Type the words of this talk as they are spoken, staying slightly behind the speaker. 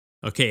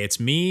okay, it's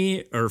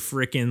me or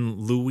frickin'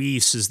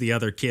 Luis is the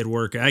other kid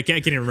working. I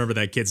can't even remember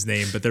that kid's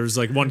name, but there was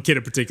like one kid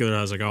in particular. I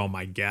was like, oh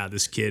my God,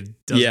 this kid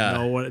doesn't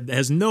know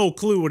has no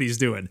clue what he's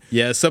doing.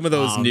 Yeah, some of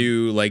those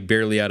new, like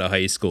barely out of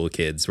high school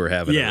kids were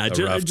having a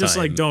rough just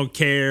time. like don't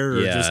care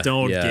or just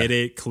don't get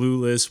it,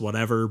 clueless,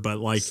 whatever. But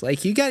like, it's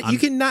like you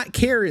can not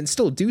care and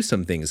still do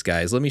some things,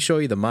 guys. Let me show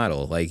you the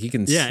model. Like you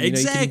can,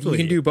 exactly. You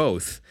can do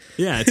both.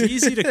 Yeah, it's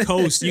easy to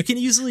coast. You can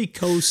easily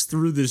coast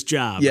through this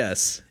job.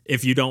 Yes.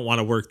 If you don't want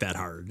to work that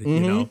hard, you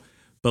know?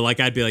 But like,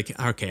 I'd be like,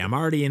 okay, I'm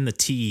already in the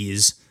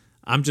T's.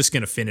 I'm just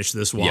going to finish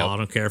this wall. I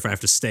don't care if I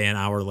have to stay an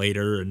hour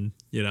later and,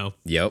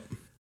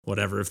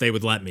 whatever. If they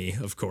would let me,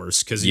 of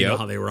course, because you know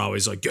how they were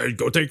always like,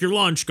 go take your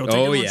lunch. Go take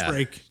your lunch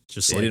break.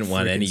 Just they like didn't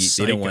want any.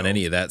 Psycho. They didn't want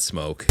any of that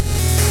smoke.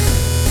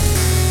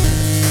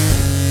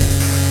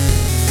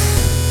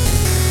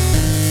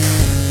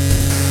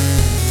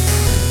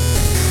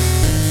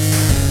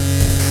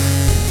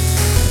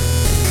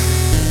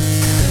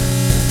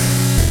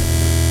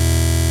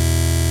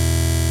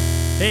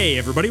 Hey,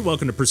 everybody.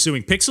 Welcome to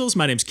Pursuing Pixels.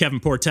 My name's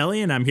Kevin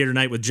Portelli, and I'm here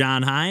tonight with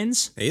John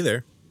Hines. Hey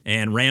there.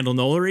 And Randall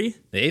Nolery.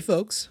 Hey,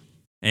 folks.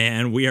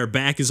 And we are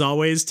back, as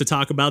always, to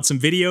talk about some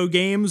video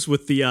games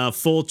with the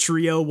full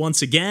trio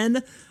once again.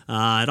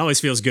 It always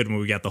feels good when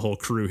we got the whole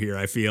crew here,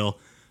 I feel.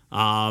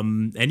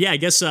 And yeah, I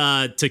guess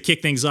to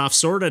kick things off,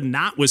 sort of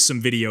not with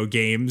some video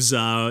games,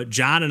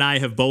 John and I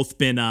have both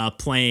been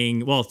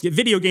playing, well,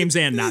 video games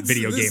and not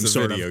video games,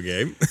 sort of. Video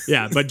game.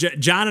 Yeah, but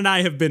John and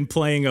I have been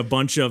playing a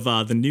bunch of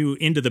the new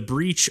Into the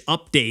Breach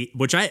update,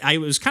 which I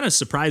was kind of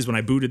surprised when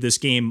I booted this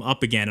game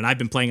up again, and I've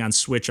been playing on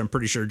Switch. I'm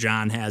pretty sure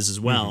John has as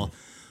well.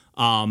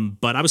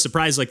 But I was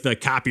surprised, like the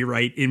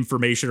copyright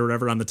information or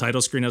whatever on the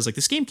title screen. I was like,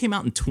 this game came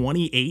out in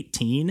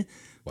 2018.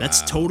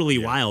 That's totally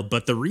wild.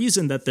 But the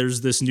reason that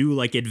there's this new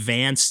like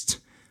advanced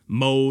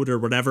mode or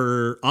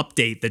whatever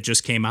update that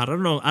just came out,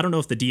 I don't know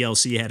if the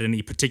DLC had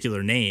any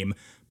particular name,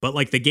 but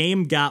like the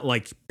game got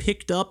like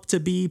picked up to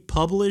be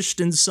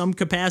published in some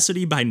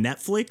capacity by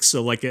Netflix.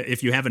 So like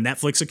if you have a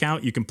Netflix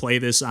account, you can play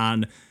this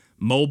on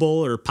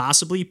mobile or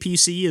possibly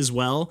PC as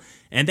well.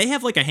 And they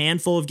have like a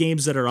handful of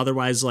games that are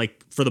otherwise,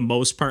 like, for the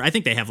most part, I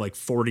think they have like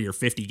 40 or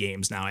 50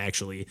 games now,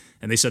 actually.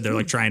 And they said they're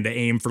like trying to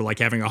aim for like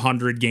having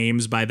 100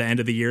 games by the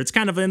end of the year. It's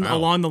kind of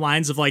along the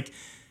lines of like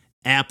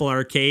Apple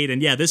Arcade.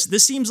 And yeah,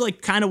 this seems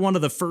like kind of one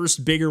of the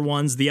first bigger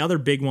ones. The other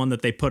big one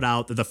that they put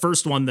out, the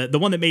first one, the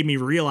one that made me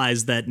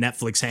realize that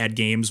Netflix had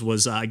games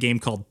was a game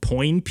called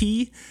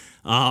Poinpy.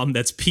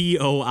 That's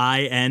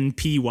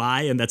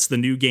Poinpy, and that's the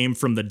new game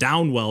from the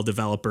Downwell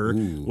developer,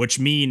 which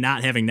me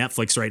not having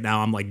Netflix right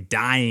now, I'm like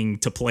dying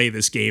to play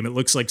this game. It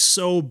looks like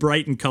so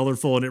bright and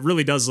colorful, and it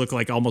really does look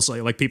like almost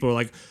like people are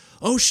like,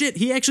 oh shit,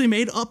 he actually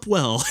made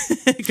Upwell,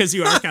 because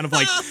you are kind of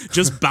like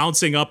just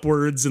bouncing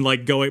upwards and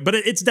like going, but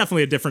it's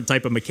definitely a different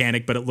type of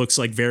mechanic, but it looks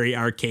like very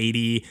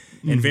arcadey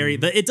and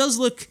it does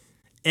look,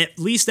 at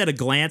least at a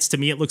glance to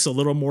me, it looks a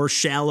little more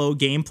shallow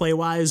gameplay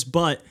wise,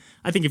 but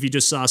I think if you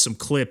just saw some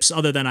clips,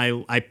 other than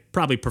I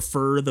probably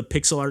prefer the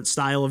pixel art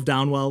style of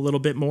Downwell a little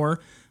bit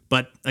more.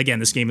 But again,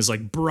 this game is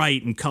like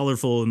bright and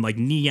colorful and like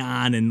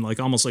neon and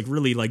like almost like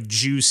really like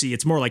juicy.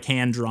 It's more like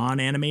hand-drawn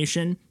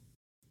animation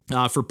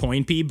for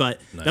Poinpy. But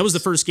that was the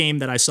first game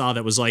that I saw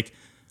that was like,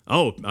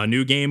 oh, a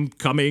new game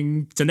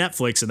coming to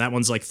Netflix. And that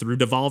one's like through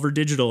Devolver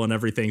Digital and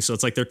everything. So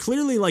it's like they're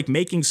clearly like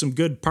making some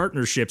good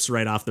partnerships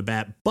right off the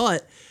bat.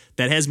 But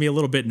that has me a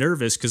little bit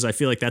nervous because I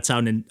feel like that's how,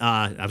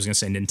 I was going to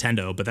say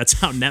Nintendo, but that's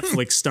how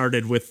Netflix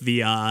started with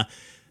the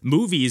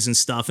movies and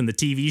stuff and the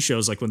TV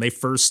shows. Like when they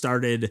first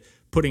started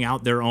putting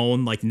out their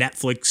own like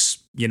Netflix,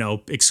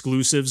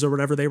 exclusives or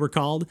whatever they were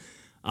called.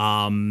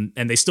 And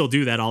they still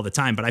do that all the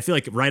time. But I feel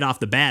like right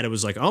off the bat, it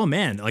was like, oh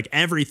man, like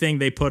everything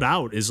they put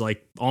out is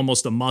like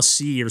almost a must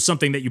see or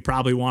something that you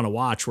probably want to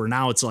watch, where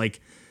now it's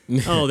like,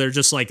 oh, they're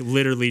just like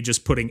literally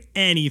just putting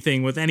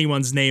anything with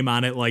anyone's name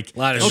on it. Like,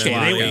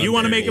 okay, you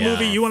want to make a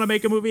movie, you want to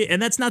make a movie. And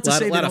that's not to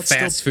say a lot of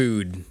fast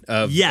food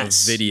of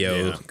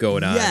video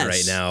going on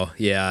right now.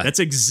 Yeah. That's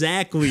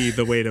exactly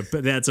the way to,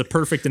 that's a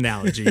perfect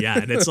analogy. Yeah.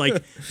 And it's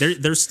like,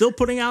 they're still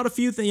putting out a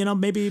few things,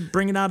 maybe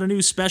bringing out a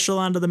new special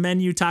onto the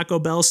menu, Taco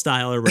Bell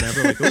style or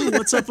whatever. Like, ooh,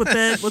 what's up with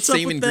that? What's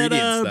up with that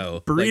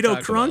burrito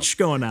like crunch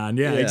going on?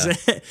 Yeah.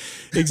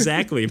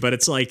 Exactly. But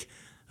it's like,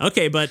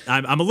 okay, but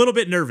I'm a little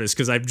bit nervous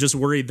because I'm just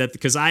worried that,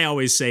 because I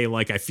always say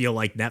like I feel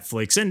like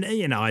Netflix, and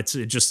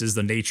it just is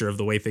the nature of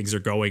the way things are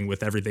going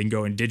with everything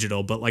going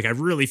digital. But like I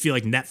really feel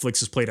like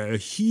Netflix has played a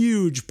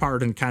huge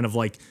part in kind of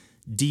like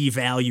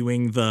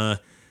devaluing the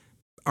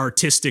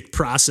artistic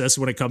process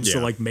when it comes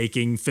to like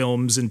making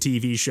films and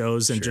TV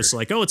shows and just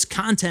like, oh, it's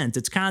content,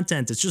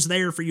 it's just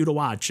there for you to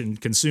watch and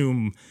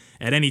consume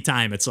at any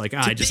time. It's like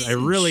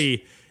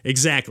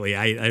exactly.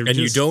 And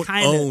you don't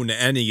own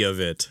any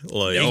of it.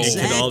 Like it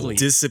can all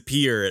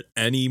disappear at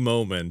any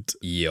moment.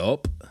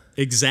 Yup.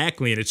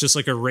 Exactly. And it's just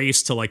like a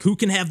race to like, who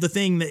can have the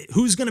thing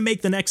who's going to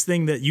make the next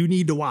thing that you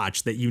need to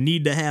watch, that you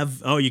need to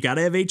have. Oh, you got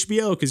to have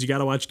HBO because you got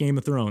to watch Game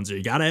of Thrones, or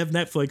you got to have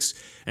Netflix.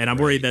 And I'm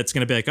worried that's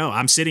going to be like, oh,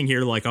 I'm sitting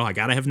here like, oh, I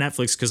got to have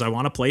Netflix because I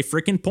want to play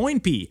freaking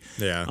Poinpy.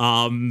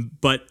 Yeah.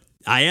 But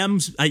I am,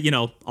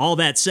 all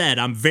that said,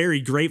 I'm very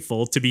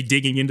grateful to be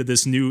digging into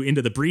this new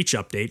Into the Breach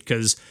update,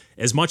 because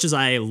as much as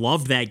I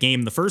loved that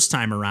game the first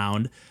time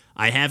around,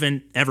 I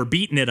haven't ever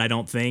beaten it, I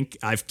don't think.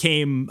 I've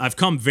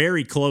come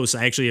very close.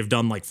 I actually have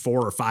done like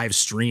 4 or 5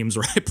 streams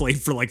where I played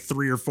for like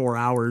 3 or 4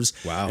 hours.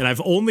 Wow. And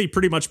I've only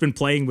pretty much been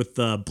playing with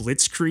the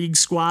Blitzkrieg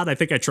squad. I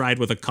think I tried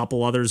with a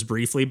couple others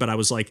briefly, but I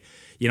was like,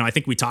 I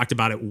think we talked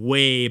about it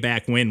way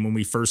back when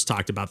we first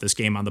talked about this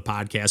game on the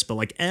podcast, but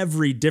like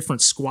every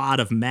different squad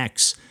of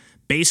mechs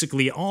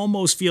basically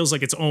almost feels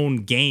like its own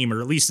game,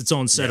 or at least its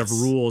own set of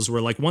rules,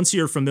 where like once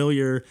you're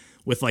familiar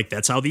with like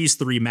that's how these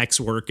 3 mechs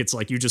work, it's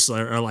like you just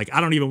are like,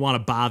 I don't even want to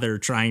bother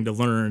trying to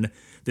learn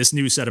this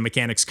new set of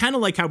mechanics. Kind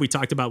of like how we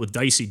talked about with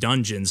Dicey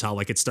Dungeons, how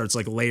like it starts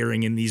like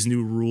layering in these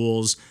new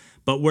rules.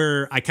 But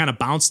where I kind of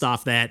bounced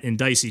off that in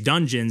Dicey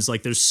Dungeons,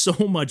 like there's so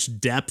much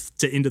depth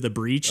to Into the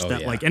Breach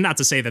like, and not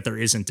to say that there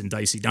isn't in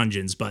Dicey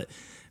Dungeons, but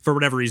for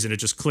whatever reason, it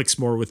just clicks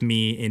more with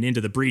me in Into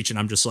the Breach. And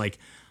I'm just like,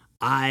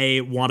 I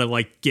want to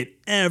like get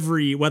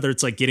whether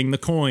it's like getting the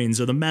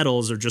coins or the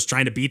medals or just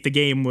trying to beat the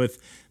game with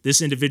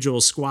this individual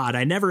squad.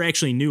 I never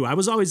actually knew. I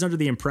was always under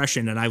the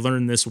impression, and I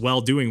learned this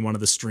while doing one of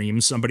the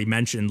streams. Somebody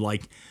mentioned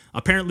like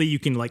apparently you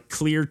can like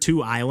clear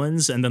 2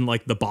 islands and then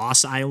like the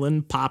boss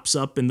island pops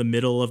up in the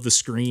middle of the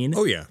screen.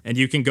 Oh yeah. And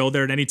you can go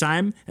there at any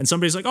time. And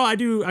somebody's like, I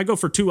go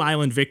for 2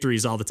 island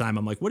victories all the time.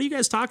 I'm like, what are you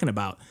guys talking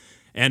about?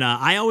 And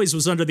I always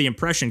was under the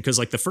impression, because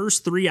like the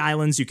first 3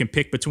 islands, you can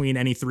pick between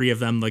any 3 of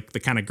them, like the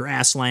kind of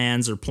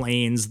grasslands or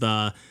plains,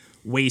 the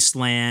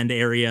wasteland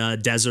area,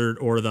 desert,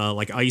 or the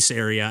like ice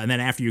area. And then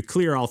after you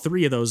clear all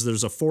 3 of those,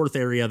 there's a 4th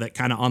area that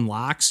kind of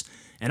unlocks.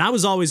 And I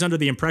was always under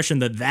the impression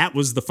that that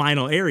was the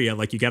final area.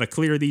 Like you got to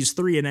clear these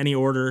 3 in any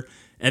order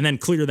and then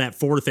clear that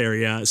 4th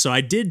area. So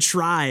I did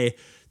try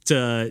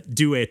to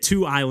do a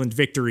 2 island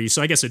victory.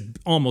 So I guess it'd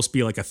almost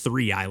be like a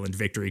 3 island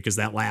victory, because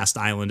that last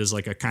island is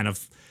like a kind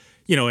of,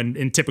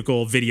 in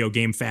typical video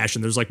game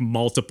fashion, there's like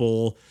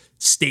multiple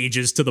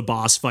stages to the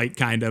boss fight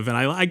kind of. And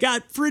I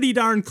got pretty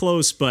darn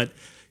close, but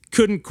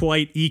couldn't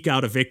quite eke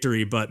out a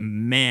victory. But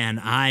man,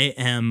 I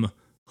am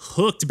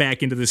hooked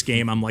back into this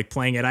game. I'm like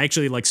playing it. I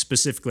actually like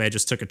specifically, I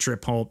just took a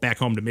trip back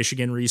home to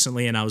Michigan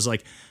recently, and I was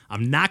like,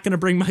 I'm not going to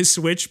bring my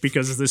Switch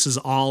because this is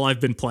all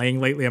I've been playing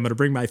lately. I'm going to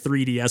bring my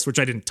 3DS, which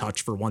I didn't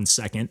touch for 1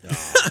 second.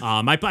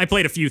 I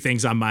played a few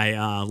things on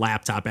my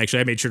laptop. Actually,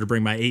 I made sure to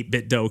bring my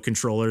 8BitDo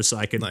controller so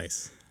I could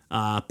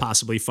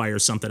possibly fire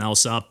something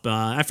else up.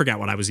 I forgot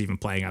what I was even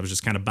playing. I was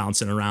just kind of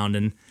bouncing around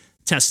and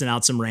testing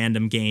out some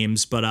random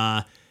games.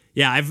 But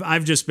yeah,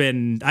 I've just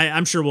been,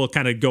 I'm sure we'll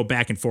kind of go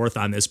back and forth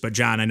on this, but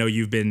John, I know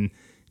you've been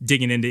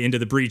digging into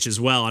the Breach as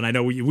well. And I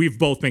know we've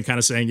both been kind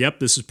of saying, yep,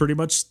 this is pretty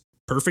much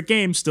perfect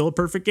game, still a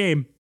perfect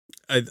game.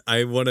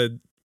 I want to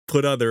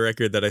put on the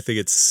record that I think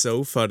it's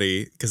so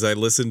funny because I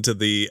listened to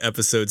the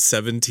episode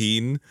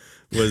 17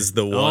 was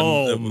the one.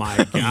 Oh my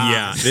God.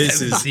 Yeah,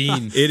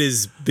 it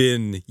has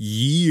been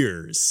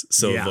years.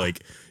 So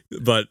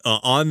but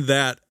on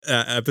that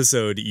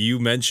episode, you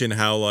mentioned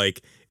how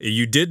like,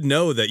 you did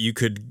know that you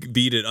could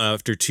beat it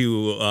after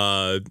 2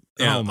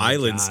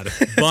 islands,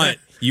 but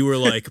you were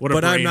like,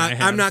 but I'm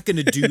not going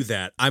to do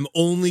that. I'm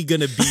only going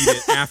to beat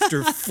it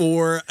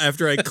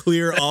after I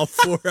clear all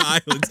 4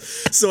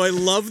 islands. So I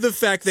love the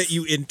fact that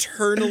you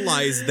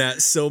internalize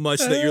that so much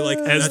that you're like,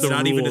 that's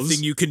not even a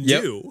thing you can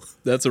do.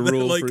 That's a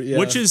rule, like,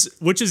 which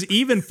is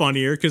even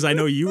funnier, because I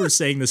know you were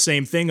saying the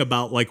same thing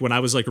about like when I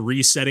was like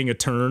resetting a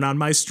turn on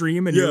my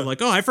stream, and you're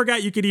like, oh, I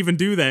forgot you could even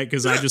do that,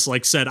 because I just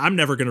like said I'm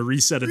never going to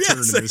reset a turn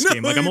in this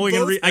game. Like I'm only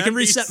going to I can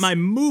reset my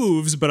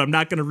moves, but I'm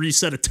not going to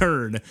reset a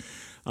turn.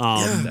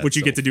 Which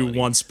you get to do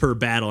once per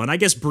battle. And I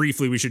guess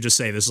briefly we should just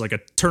say this is like a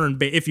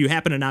if you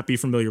happen to not be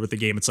familiar with the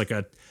game, it's like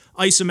a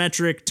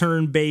isometric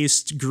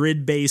turn-based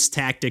grid-based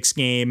tactics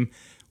game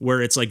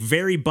where it's like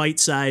very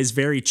bite-sized,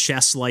 very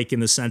chess-like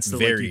in the sense that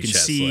like you can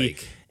see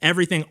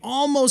everything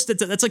almost.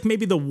 That's like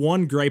maybe the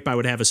one gripe I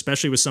would have,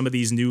 especially with some of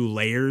these new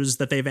layers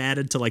that they've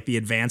added to like the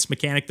advanced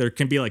mechanic. There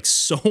can be like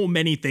so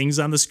many things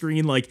on the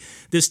screen. Like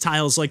this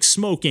tile's like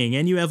smoking,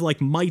 and you have like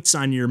mites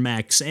on your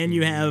mechs, and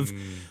you have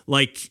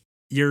like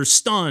you're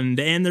stunned,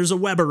 and there's a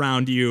web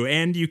around you,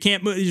 and you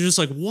can't move. You're just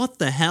like, what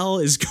the hell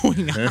is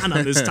going on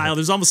this tile?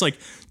 There's almost like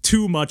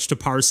too much to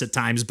parse at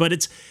times,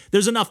 but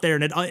there's enough there.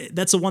 And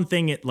that's the one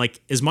thing, it like,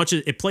 as much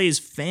as it plays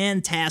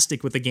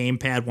fantastic with the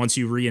gamepad once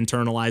you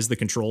re-internalize the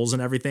controls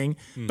and everything,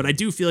 but I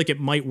do feel like it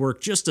might work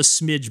just a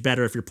smidge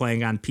better if you're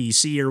playing on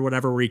PC or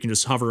whatever, where you can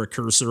just hover a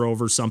cursor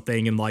over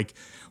something and like,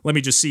 let me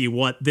just see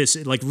what this,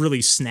 like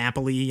really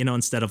snappily,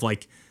 instead of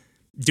like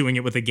doing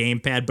it with a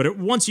gamepad. But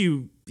once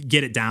you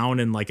get it down,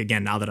 and like,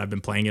 again, now that I've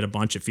been playing it a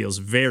bunch, it feels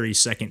very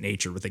second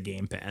nature with a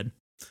gamepad.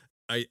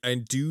 I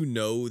do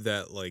know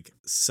that like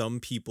some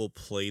people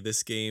play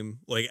this game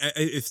like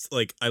it's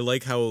like I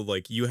like how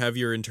like you have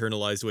your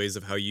internalized ways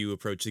of how you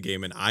approach the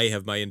game, and I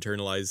have my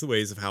internalized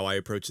ways of how I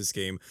approach this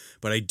game.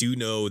 But I do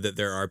know that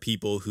there are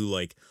people who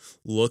like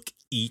look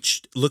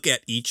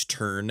at each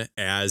turn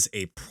as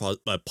a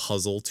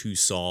puzzle to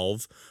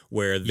solve,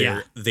 where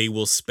they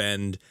will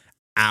spend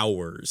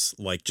hours,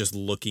 like just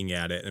looking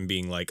at it and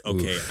being like,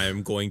 okay,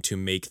 I'm going to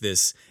make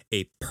this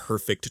a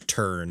perfect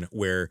turn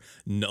where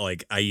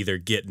like I either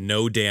get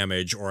no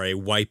damage or I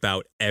wipe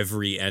out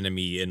every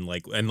enemy, and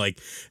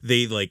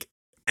they like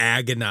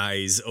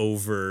agonize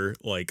over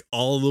like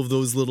all of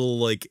those little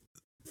like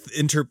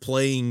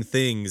interplaying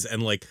things,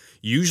 and like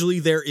usually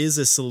there is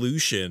a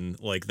solution.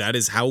 Like that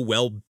is how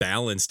well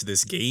balanced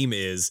this game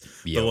is.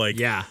 But like,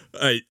 yeah,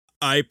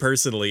 I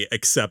personally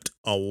accept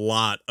a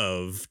lot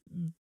of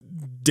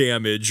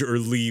damage or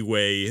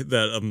leeway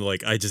that I'm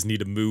like, I just need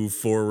to move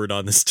forward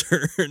on this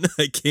turn.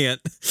 I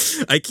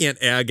can't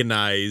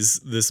agonize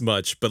this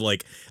much. But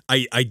like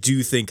I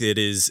do think it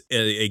is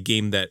a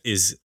game that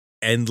is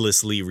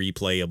endlessly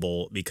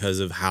replayable because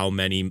of how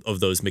many of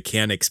those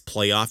mechanics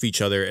play off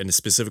each other, and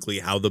specifically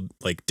how the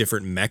like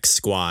different mech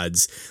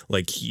squads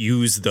like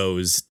use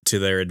those to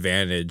their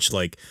advantage.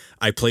 Like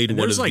I played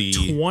one of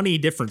the 20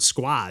 different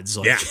squads.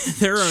 Like,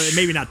 there are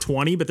maybe not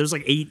 20, but there's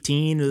like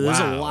 18. There's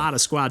a lot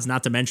of squads,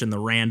 not to mention the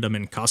random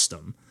and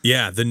custom.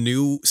 Yeah, the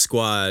new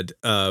squad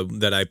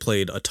that I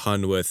played a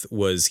ton with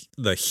was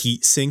the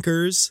Heat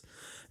Sinkers.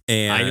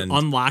 And I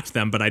unlocked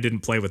them, but I didn't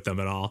play with them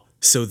at all.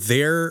 So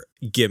their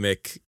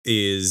gimmick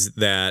is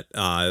that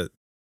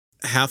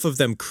half of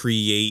them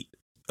create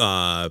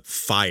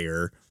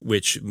fire,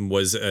 which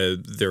was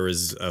there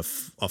was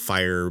a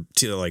fire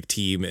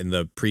team in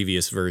the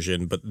previous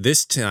version, but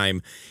this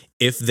time,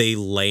 if they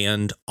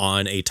land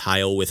on a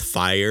tile with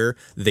fire,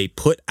 they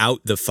put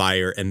out the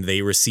fire and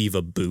they receive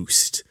a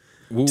boost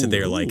to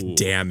their like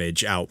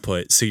damage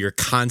output. So you're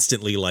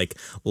constantly like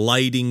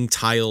lighting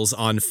tiles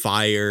on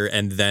fire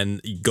and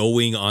then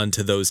going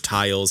onto those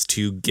tiles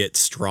to get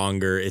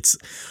stronger. It's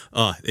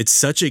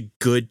such a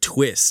good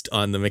twist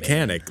on the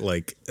mechanic. Man.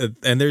 Like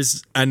and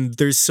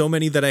there's so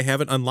many that I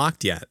haven't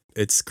unlocked yet.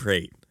 It's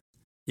great.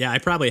 Yeah, I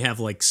probably have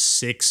like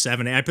 6,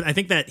 7. I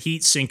think that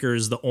Heat Sinker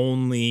is the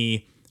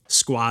only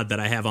squad that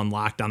I have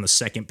unlocked on the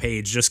second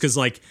page, just because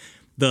like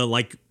the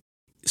like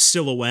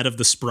silhouette of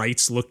the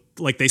sprites looked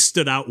like they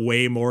stood out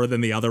way more than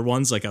the other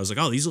ones. Like I was like,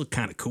 oh, these look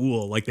kind of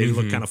cool. Like they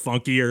look kind of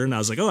funkier. And I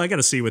was like, oh, I got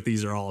to see what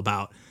these are all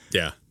about.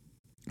 Yeah.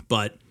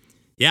 But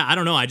yeah, I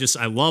don't know. I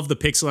love the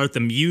pixel art.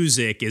 The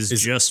music is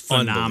just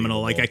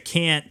phenomenal. Like I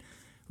can't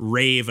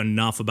rave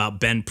enough about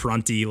Ben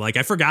Prunty. Like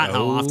I forgot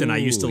how often I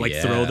used to like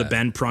throw the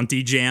Ben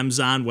Prunty jams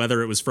on,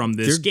 whether it was from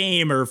this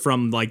game or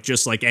from like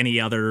just like any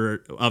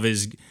other of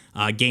his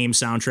game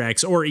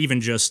soundtracks, or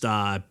even just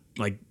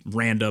like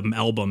random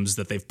albums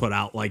that they've put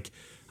out. Like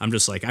I'm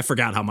just like, I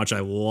forgot how much I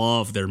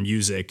love their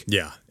music.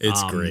 Yeah,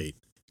 it's great.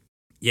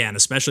 Yeah, and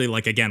especially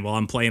like again while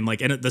I'm playing,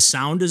 like, and the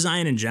sound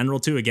design in general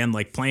too, again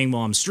like playing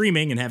while I'm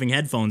streaming and having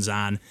headphones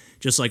on,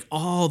 just like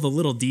all the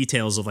little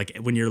details of like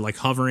when you're like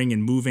hovering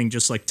and moving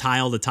just like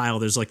tile to tile,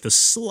 there's like the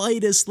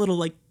slightest little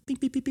like beep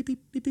beep beep beep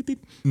beep beep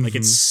beep. Like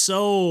it's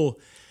so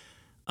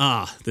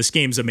this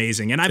game's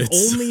amazing, and I've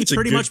only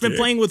pretty much been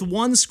playing with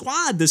one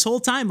squad this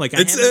whole time. Like I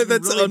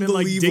haven't really been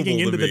like digging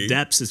into the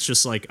depths. It's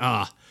just like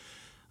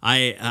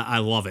I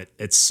love it.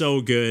 It's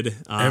so good.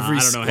 Every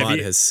squad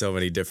has so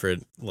many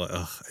different.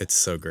 It's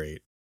so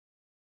great.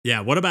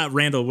 Yeah. What about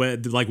Randall?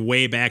 Like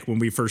way back when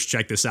we first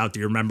checked this out,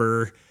 do you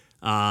remember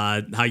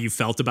how you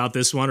felt about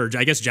this one? Or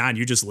I guess John,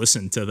 you just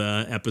listened to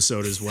the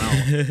episode as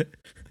well.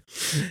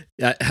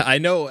 I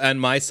know on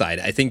my side,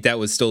 I think that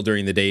was still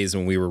during the days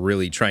when we were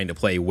really trying to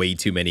play way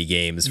too many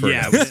games for an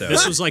episode.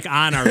 This was like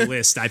on our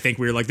list. I think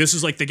we were like, this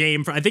is like the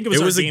game. I think it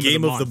was a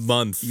game of the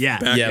month. Yeah.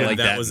 Like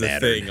that was a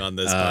thing on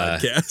this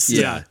podcast.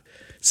 Yeah.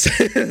 So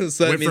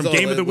went from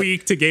game of the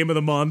week to game of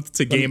the month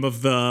to game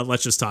of the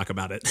let's just talk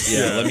about it.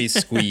 Yeah, let me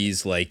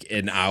squeeze like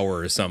an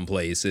hour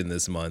someplace in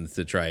this month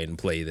to try and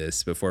play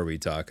this before we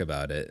talk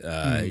about it.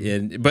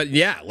 But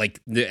yeah,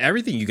 like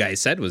everything you guys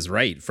said was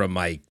right from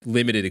my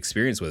limited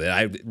experience with it.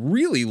 I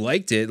really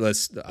liked it.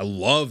 I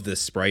love the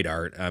sprite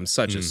art. I'm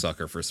such a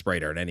sucker for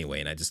sprite art anyway,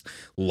 and I just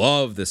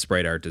love the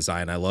sprite art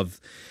design. I love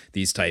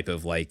these type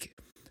of like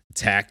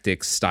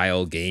tactics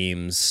style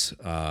games.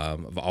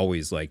 I've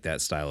always liked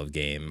that style of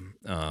game.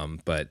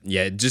 But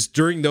yeah, just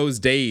during those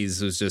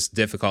days, it was just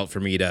difficult for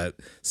me to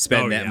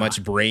spend that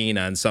much brain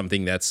on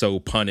something that's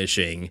so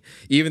punishing,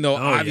 even though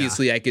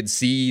obviously I could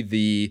see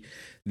the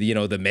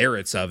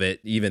merits of it.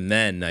 Even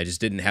then, I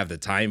just didn't have the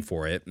time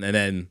for it. And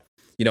then,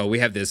 we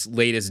have this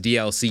latest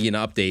DLC and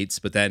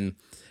updates, but then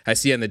I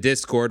see on the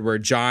Discord where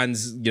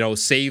John's,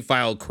 save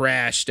file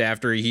crashed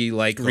after he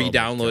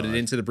re-downloaded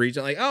into the breach.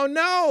 I'm like, oh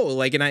no!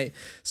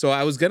 So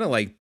I was gonna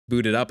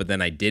boot it up, but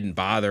then I didn't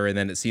bother. And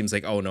then it seems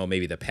like, oh no,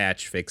 maybe the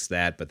patch fixed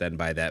that. But then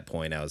by that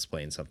point, I was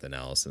playing something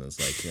else, and it's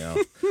like,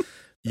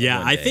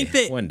 Yeah, I think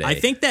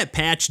that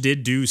patch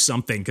did do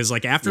something, because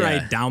after I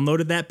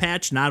downloaded that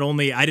patch, not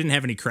only I didn't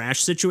have any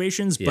crash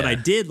situations, but I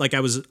did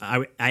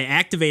I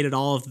activated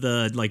all of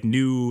the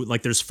new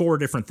there's 4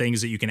 different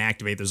things that you can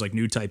activate. There's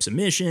new types of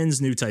missions,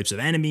 new types of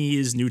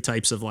enemies, new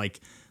types of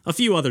a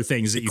few other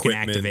things that you can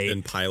activate,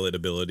 and pilot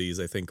abilities.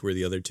 I think were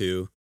the other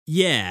 2.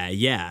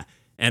 Yeah.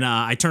 And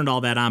I turned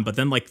all that on, but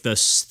then like the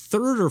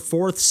third or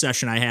fourth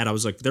session I had, I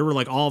was like, there were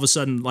like all of a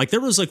sudden, like there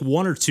was like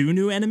one or two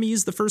new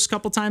enemies the first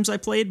couple times I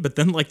played, but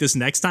then like this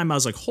next time I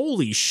was like,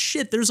 holy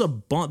shit, there's a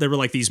bunch. There were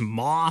like these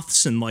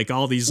moths and like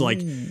all these like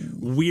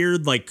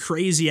weird, like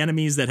crazy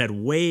enemies that had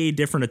way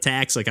different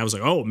attacks. Like I was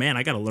like, oh man,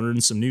 I got to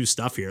learn some new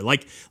stuff here.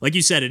 Like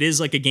you said, it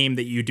is like a game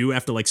that you do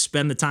have to like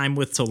spend the time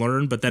with to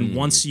learn, but then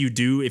once you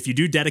do, if you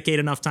do dedicate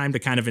enough time to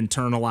kind of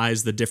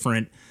internalize the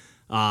different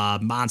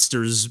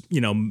monsters,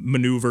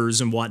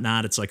 maneuvers and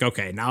whatnot, it's like,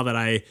 okay, now that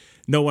I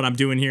know what I'm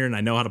doing here and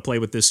I know how to play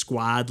with this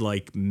squad,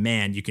 like,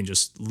 man, you can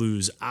just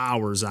lose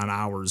hours on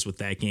hours with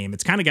that game.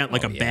 It's kind of got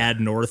like Bad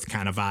North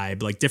kind of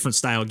vibe, like different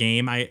style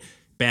game.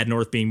 Bad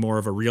North being more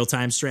of a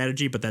real-time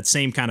strategy, but that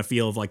same kind of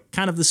feel of like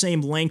kind of the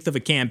same length of a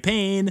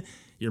campaign.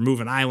 You're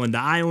moving island to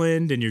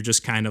island and you're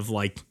just kind of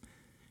like,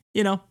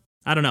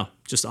 I don't know,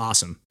 just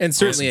awesome. And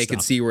certainly awesome I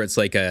could see where it's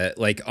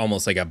like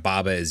almost like a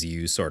Baba Is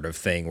You sort of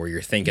thing where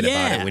you're thinking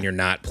about it when you're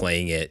not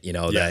playing it,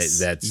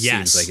 that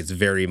seems like it's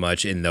very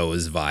much in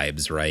those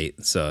vibes, right?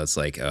 So it's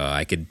like,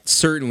 I could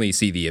certainly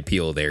see the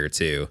appeal there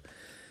too.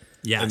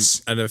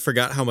 Yes. And I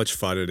forgot how much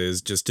fun it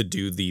is just to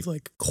do the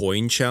like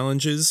coin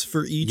challenges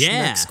for each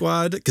mech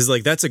squad. Because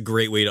like that's a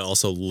great way to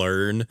also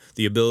learn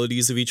the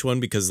abilities of each one,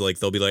 because like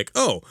they'll be like,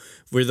 oh,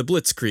 we're the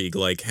Blitzkrieg,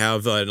 like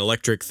have an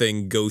electric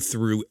thing go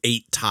through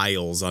 8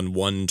 tiles on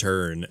one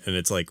turn. And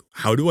it's like,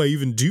 how do I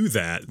even do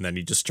that? And then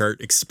you just start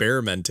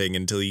experimenting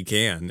until you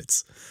can.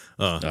 It's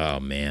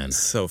oh man,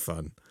 so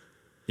fun.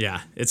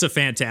 Yeah, it's a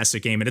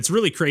fantastic game. And it's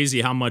really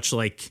crazy how much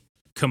like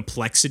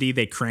complexity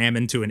they cram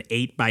into an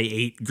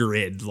 8x8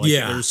 grid. Like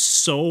there's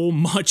so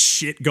much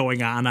shit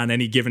going on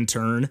any given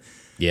turn.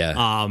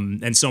 Yeah.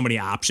 And so many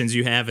options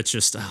you have. It's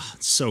just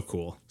it's so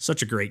cool.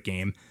 Such a great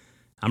game.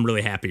 I'm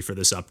really happy for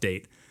this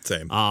update.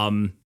 Same.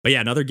 But yeah,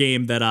 another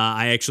game that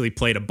I actually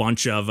played a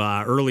bunch of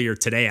earlier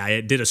today.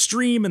 I did a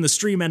stream and the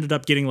stream ended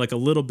up getting like a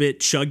little bit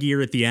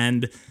chuggier at the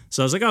end.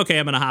 So I was like, okay,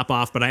 I'm going to hop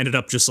off. But I ended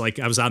up just like,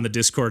 I was on the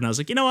Discord and I was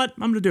like, you know what?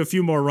 I'm going to do a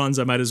few more runs.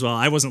 I might as well.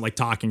 I wasn't like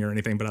talking or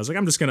anything, but I was like,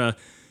 I'm just going to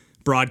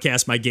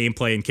broadcast my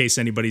gameplay in case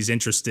anybody's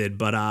interested.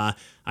 But I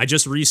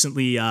just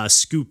recently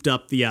scooped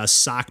up the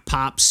Sock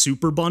Pop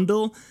Super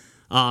Bundle.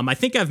 I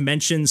think I've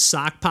mentioned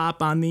Sock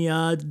Pop on the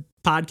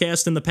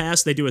podcast in the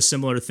past. They do a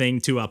similar thing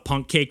to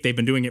Punk Cake. They've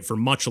been doing it for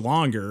much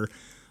longer,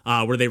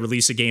 where they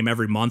release a game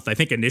every month. I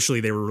think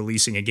initially they were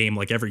releasing a game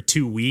like every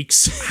 2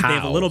 weeks. They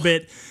have a little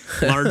bit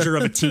larger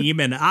of a team.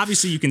 And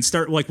obviously you can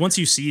start, like once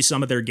you see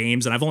some of their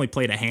games, and I've only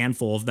played a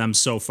handful of them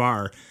so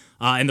far,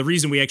 and the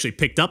reason we actually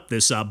picked up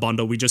this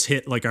bundle, we just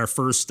hit like our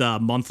first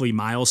monthly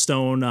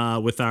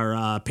milestone with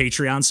our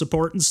Patreon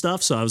support and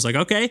stuff. So I was like,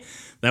 okay,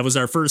 that was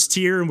our first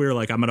tier. And we were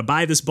like, I'm going to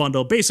buy this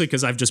bundle basically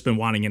because I've just been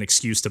wanting an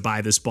excuse to buy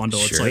this bundle.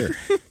 Sure.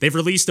 It's like they've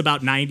released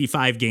about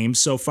 95 games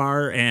so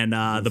far and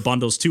the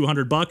bundle's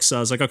 $200. So I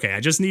was like, okay, I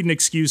just need an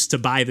excuse to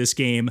buy this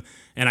game.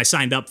 And I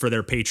signed up for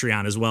their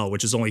Patreon as well,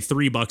 which is only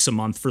 $3 a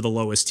month for the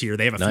lowest tier.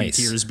 They have a few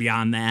tiers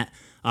beyond that.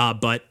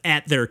 But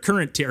at their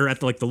current tier,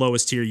 at like the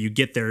lowest tier, you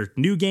get their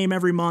new game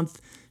every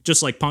month,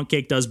 just like Punk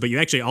Cake does. But you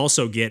actually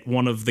also get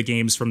one of the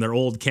games from their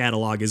old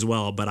catalog as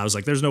well. But I was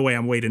like, there's no way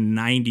I'm waiting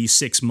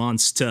 96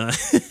 months to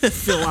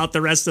fill out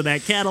the rest of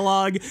that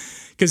catalog.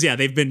 Because, yeah,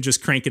 they've been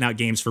just cranking out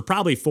games for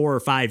probably 4 or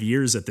 5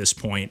 years at this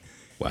point.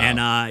 Wow. And,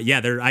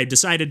 I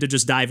decided to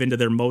just dive into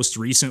their most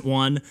recent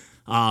one,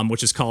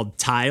 which is called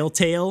Tile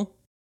Tale.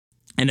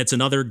 And it's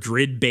another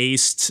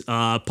grid-based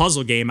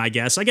puzzle game, I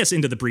guess. I guess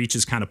Into the Breach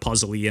is kind of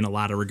puzzly in a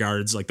lot of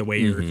regards, like the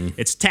way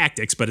it's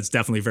tactics, but it's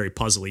definitely very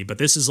puzzly. But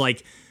this is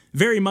like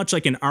very much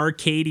like an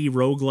arcadey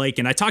roguelike.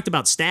 And I talked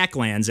about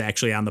Stacklands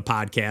actually on the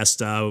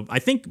podcast. I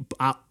think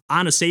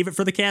on a Save It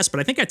for the Cast, but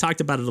I think I talked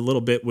about it a little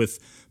bit with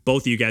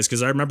both of you guys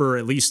because I remember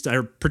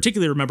I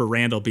particularly remember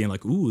Randall being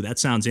like, ooh, that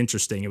sounds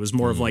interesting. It was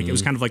more of like, it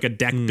was kind of like a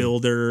deck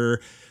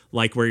builder,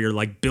 like where you're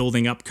like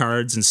building up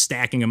cards and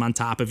stacking them on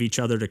top of each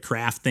other to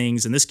craft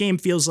things. And this game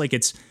feels like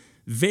it's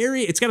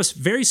got a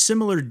very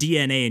similar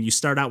DNA. And you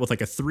start out with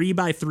like a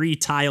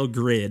 3x3 tile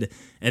grid,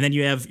 and then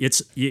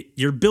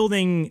you're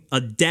building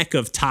a deck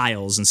of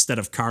tiles instead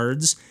of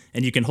cards,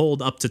 and you can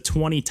hold up to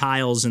 20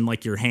 tiles in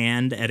like your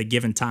hand at a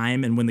given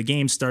time. And when the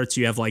game starts,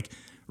 you have like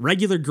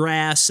regular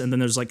grass, and then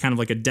there's like kind of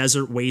like a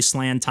desert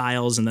wasteland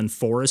tiles, and then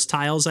forest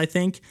tiles, I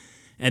think.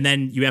 And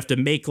then you have to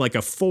make like a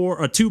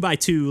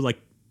 2x2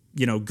 like,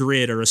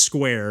 grid or a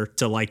square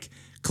to like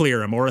clear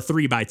them, or a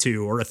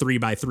 3x2 or a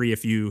 3x3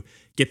 if you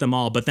get them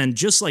all. But then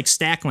just like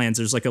Stacklands,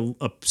 there's like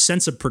a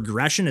sense of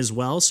progression as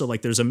well. So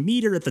like there's a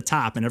meter at the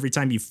top, and every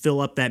time you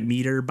fill up that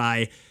meter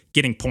by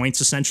getting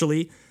points,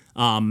 essentially,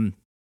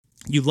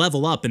 you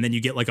level up, and then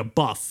you get like a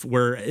buff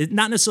where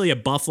not necessarily a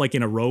buff like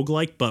in a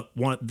roguelike, but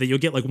you'll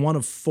get like one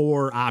of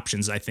 4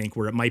 options, I think,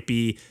 where it might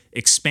be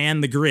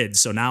expand the grid.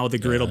 So now the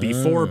grid will be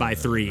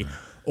 4x3,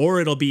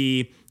 or it'll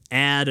be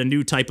add a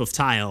new type of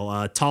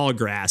tile, tall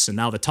grass. And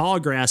now the tall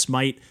grass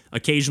might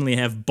occasionally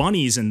have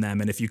bunnies in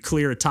them. And if you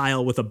clear a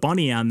tile with a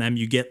bunny on them,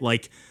 you get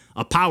like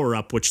a power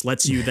up, which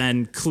lets you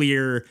then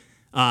clear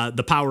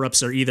the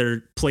power-ups are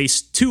either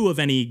place 2 of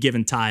any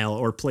given tile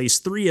or place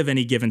 3 of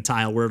any given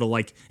tile, where it'll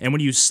like, and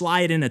when you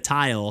slide in a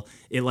tile,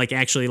 it like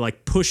actually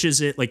like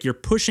pushes it, like you're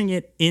pushing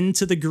it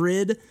into the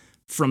grid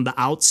from the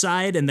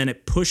outside, and then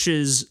it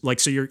pushes like,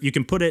 so you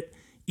can put it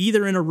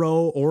either in a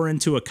row or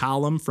into a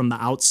column from the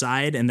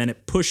outside, and then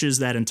it pushes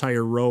that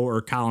entire row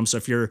or column. So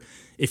if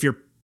you're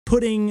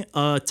putting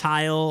a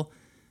tile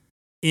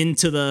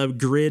into the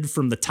grid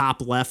from the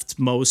top left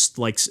most,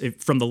 like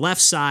from the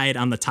left side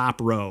on the top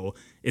row,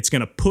 it's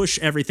going to push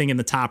everything in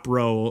the top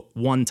row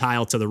 1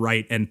 tile to the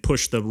right and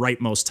push the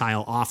rightmost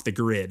tile off the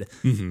grid.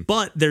 Mm-hmm.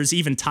 But there's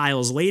even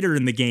tiles later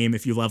in the game,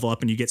 if you level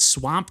up and you get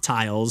swamp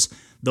tiles,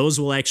 those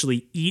will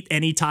actually eat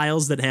any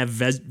tiles that have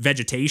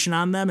vegetation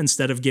on them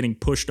instead of getting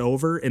pushed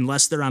over,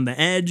 unless they're on the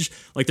edge.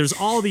 Like there's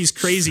all these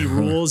crazy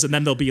rules, and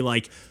then there'll be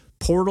like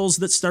portals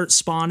that start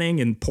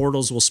spawning, and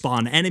portals will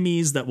spawn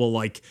enemies that will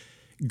like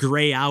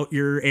gray out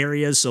your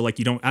areas. So like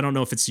I don't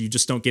know if it's you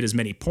just don't get as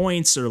many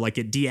points, or like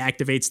it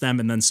deactivates them.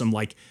 And then some,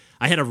 like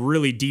I had a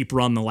really deep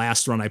run the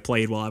last run I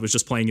played while I was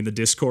just playing in the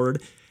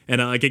Discord. And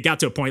like it got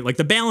to a point, like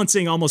the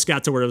balancing almost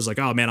got to where it was like,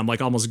 oh man, I'm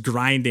like almost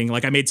grinding.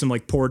 Like I made some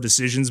like poor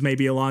decisions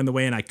maybe along the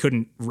way, and I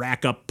couldn't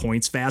rack up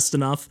points fast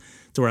enough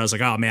to where I was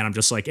like, oh man, I'm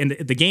just like, and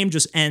the game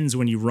just ends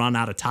when you run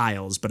out of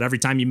tiles. But every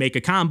time you make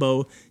a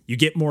combo, you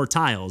get more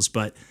tiles.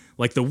 But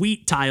like the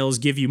wheat tiles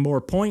give you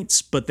more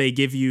points, but they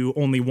give you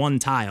only 1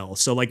 tile.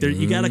 So like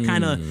you got to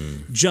kind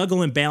of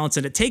juggle and balance,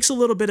 and it takes a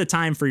little bit of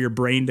time for your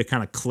brain to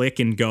kind of click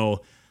and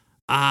go,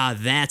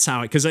 that's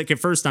how it, because like at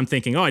first I'm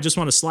thinking, oh, I just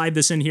want to slide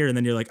this in here, and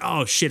then you're like,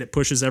 oh shit, it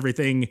pushes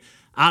everything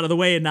out of the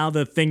way, and now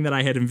the thing that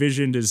I had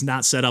envisioned is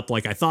not set up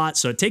like I thought.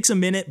 So it takes a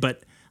minute,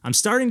 but I'm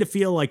starting to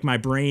feel like my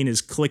brain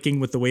is clicking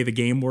with the way the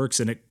game works,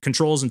 and it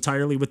controls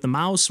entirely with the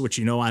mouse, which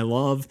I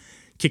love,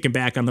 kicking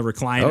back on the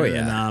recliner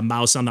and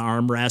mouse on the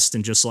armrest,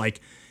 and just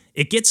like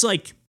it gets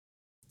like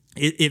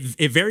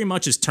it very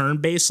much is turn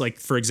based. Like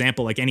for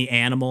example, like any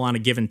animal on a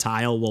given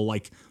tile will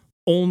like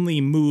only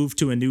move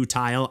to a new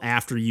tile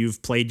after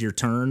you've played your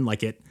turn.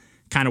 Like it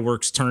kind of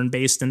works turn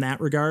based in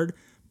that regard.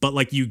 But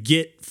like you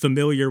get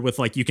familiar with,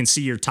 like you can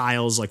see your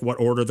tiles, like what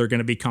order they're going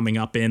to be coming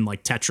up in,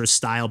 like Tetris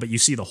style, but you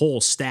see the whole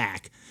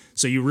stack.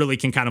 So you really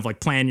can kind of like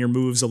plan your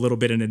moves a little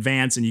bit in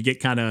advance, and you get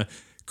kind of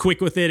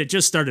quick with it. It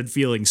just started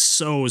feeling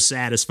so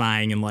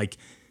satisfying. And like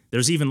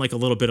there's even like a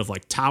little bit of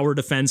like tower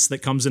defense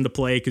that comes into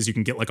play, because you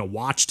can get like a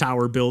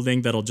watchtower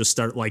building that'll just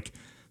start like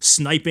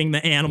sniping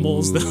the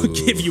animals. That'll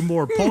give you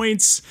more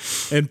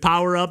points and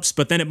power-ups,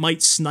 but then it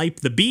might snipe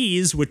the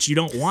bees, which you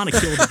don't want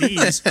to kill the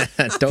bees,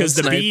 because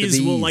the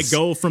bees will like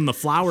go from the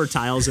flower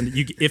tiles, and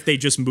if they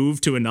just move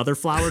to another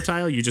flower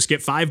tile, you just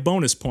get 5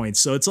 bonus points.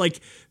 So it's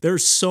like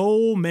there's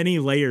so many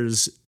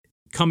layers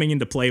coming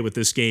into play with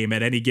this game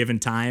at any given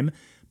time,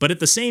 but at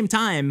the same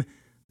time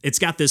it's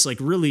got this like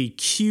really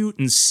cute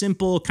and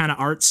simple kind of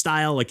art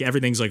style. Like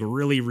everything's like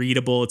really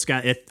readable. It's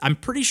got I'm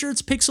pretty sure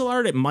it's pixel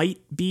art. It might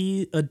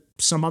be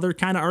some other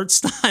kind of art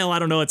style. I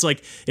don't know. It's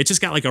like, it's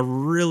just got like a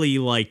really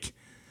like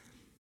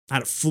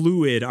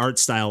fluid art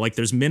style. Like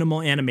there's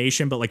minimal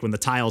animation, but like when the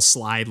tiles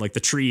slide, like the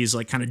trees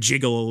like kind of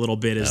jiggle a little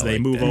bit as they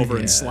move over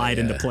and slide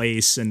into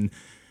place. And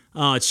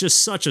it's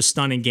just such a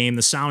stunning game.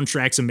 The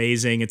soundtrack's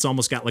amazing. It's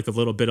almost got like a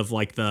little bit of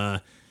like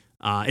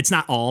it's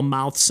not all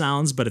mouth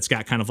sounds, but it's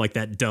got kind of like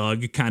that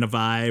Doug kind of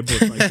vibe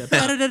with like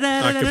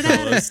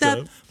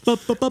that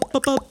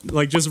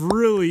like just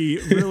really,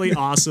 really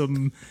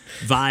awesome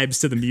vibes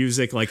to the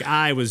music. Like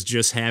I was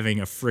just having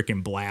a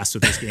freaking blast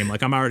with this game.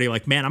 Like I'm already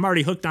like, man, I'm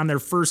already hooked on their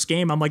first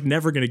game. I'm like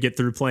never going to get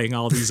through playing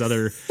all these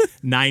other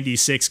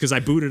 96, because I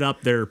booted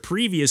up their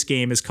previous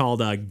game is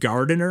called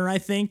Gardener, I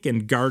think,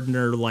 and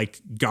Gardener like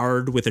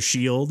guard with a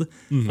shield.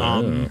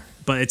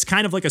 But it's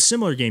kind of like a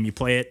similar game. You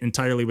play it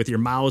entirely with your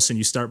mouse, and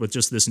you start with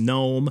just this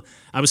gnome.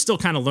 I was still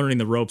kind of learning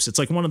the ropes. It's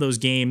like one of those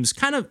games,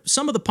 kind of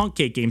some of the Punk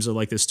Cake games are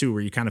like this too,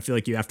 where you kind of feel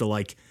like you have to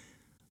like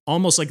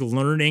almost like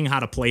learning how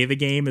to play the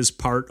game as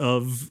part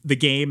of the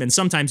game. And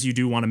sometimes you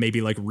do want to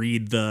maybe like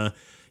read the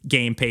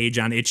game page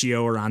on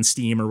Itch.io or on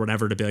Steam or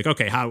whatever to be like,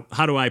 okay,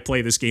 how do I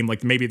play this game?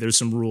 Like maybe there's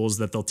some rules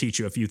that they'll teach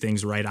you a few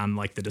things right on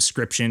like the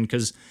description,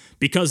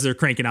 because they're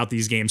cranking out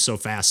these games so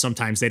fast.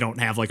 Sometimes they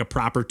don't have like a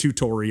proper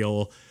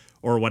tutorial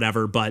or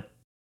whatever. But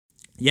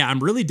yeah, I'm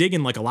really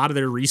digging, like a lot of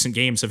their recent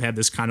games have had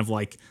this kind of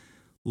like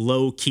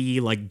low key,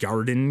 like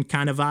garden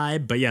kind of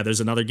vibe. But yeah, there's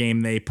another game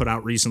they put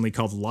out recently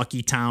called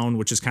Lucky Town,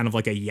 which is kind of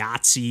like a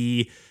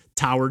Yahtzee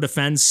tower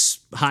defense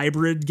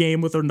hybrid game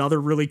with another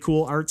really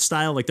cool art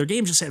style. Like their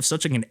games just have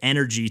such like an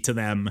energy to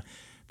them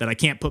that I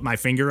can't put my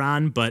finger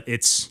on, but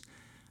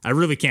I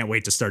really can't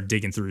wait to start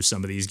digging through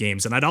some of these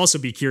games. And I'd also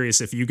be curious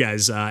if you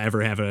guys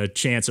ever have a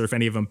chance, or if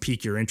any of them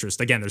pique your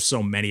interest. Again, there's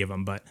so many of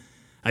them, but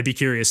I'd be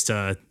curious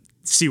to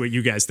see what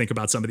you guys think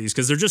about some of these,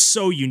 because they're just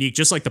so unique,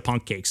 just like the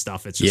Punk Cake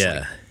stuff. It's just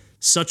like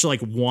such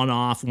like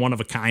one-off,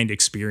 one-of-a-kind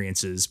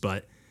experiences.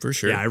 But for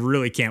sure, yeah, I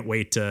really can't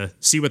wait to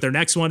see what their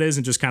next one is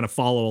and just kind of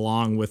follow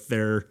along with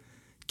their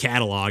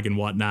catalog and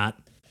whatnot.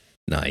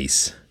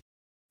 Nice.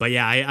 But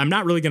yeah, I'm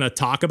not really going to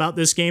talk about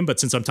this game, but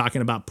since I'm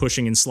talking about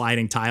pushing and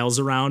sliding tiles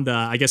around,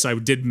 I guess I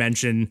did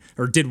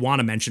want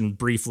to mention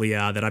briefly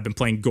that I've been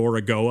playing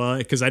Gorogoa,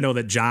 because I know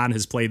that John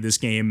has played this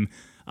game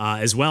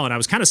as well. And I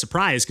was kind of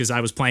surprised because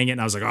I was playing it and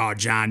I was like, oh,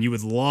 John, you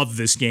would love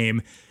this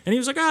game. And he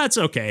was like, oh, it's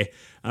okay.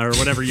 Or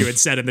whatever you had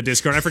said in the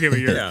Discord. I forget what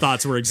your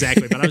thoughts were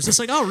exactly, but I was just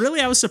like, oh,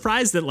 really? I was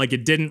surprised that like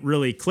it didn't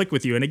really click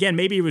with you. And again,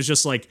 maybe it was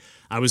just like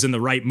I was in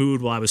the right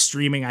mood while I was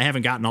streaming. I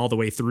haven't gotten all the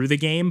way through the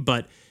game,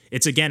 but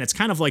it's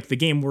kind of like the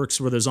game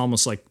works where there's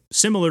almost like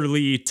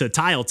similarly to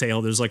Tile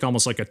Tale, there's like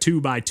almost like a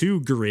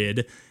 2x2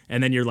 grid,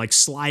 and then you're like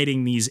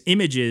sliding these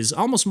images,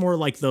 almost more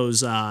like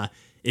those.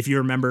 If you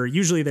remember,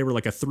 usually they were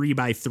like a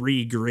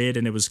 3x3 grid,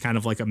 and it was kind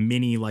of like a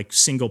mini like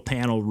single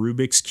panel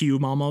Rubik's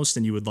Cube almost,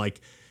 and you would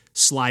like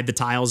slide the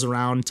tiles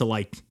around to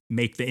like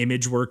make the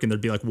image work, and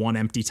there'd be like one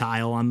empty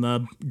tile on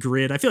the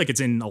grid. I feel like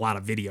it's in a lot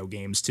of video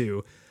games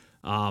too.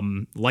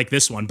 Like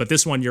this one, but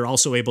this one you're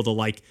also able to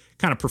like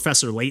kind of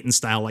Professor Layton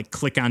style, like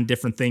click on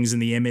different things in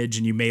the image,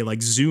 and you may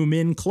like zoom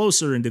in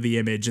closer into the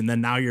image, and then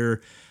now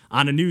you're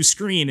on a new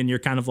screen and you're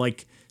kind of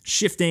like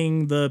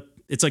shifting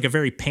it's like a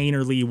very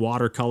painterly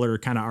watercolor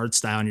kind of art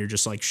style, and you're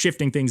just like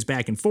shifting things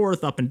back and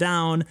forth, up and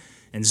down,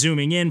 and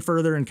zooming in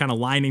further and kind of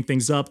lining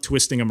things up,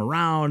 twisting them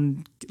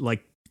around,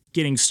 like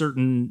setting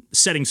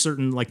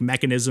certain like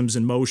mechanisms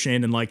in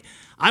motion. And like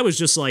I was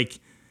just like,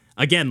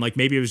 again, like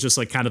maybe it was just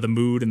like kind of the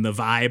mood and the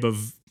vibe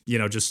of,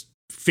 just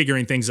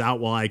figuring things out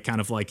while I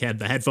kind of like had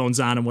the headphones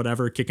on and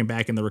whatever, kicking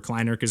back in the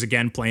recliner. Cause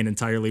again, playing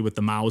entirely with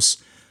the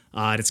mouse,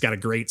 and it's got a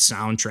great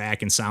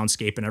soundtrack and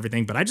soundscape and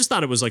everything. But I just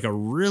thought it was like a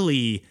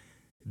really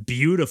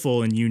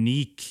beautiful and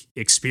unique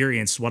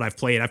experience. What I've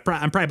played, I'm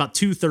probably about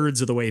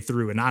 2/3 of the way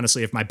through. And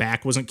honestly, if my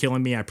back wasn't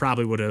killing me, I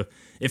probably would have,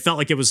 it felt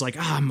like it was like,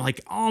 I'm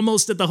like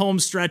almost at the home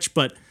stretch,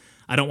 but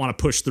I don't want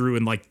to push through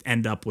and like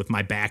end up with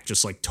my back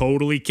just like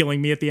totally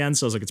killing me at the end.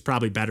 So I was like, it's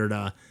probably better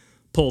to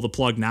pull the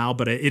plug now.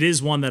 But it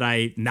is one that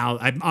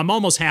I'm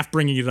almost half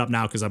bringing it up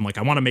now because I'm like,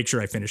 I want to make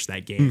sure I finish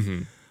that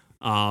game.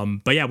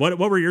 But yeah, what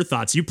were your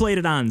thoughts? You played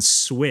it on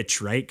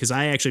Switch, right? Because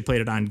I actually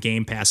played it on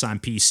Game Pass on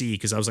PC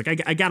because I was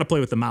like, I got to play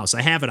with the mouse.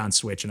 I have it on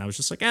Switch, and I was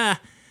just like, I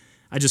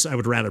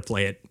would rather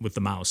play it with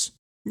the mouse.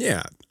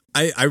 Yeah.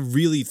 I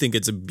really think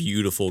it's a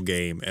beautiful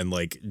game and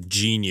like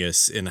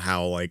genius in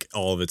how like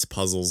all of its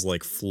puzzles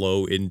like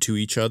flow into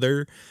each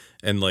other.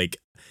 And like,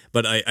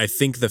 but I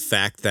think the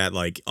fact that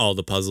like all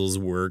the puzzles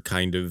were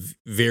kind of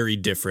very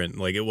different,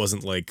 like it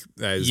wasn't like,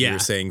 as you were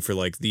saying, for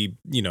like the,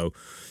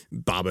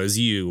 Baba's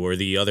You or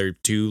the other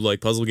two like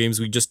puzzle games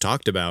we just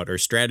talked about, or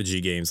strategy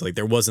games, like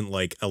there wasn't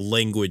like a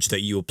language that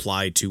you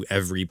apply to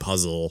every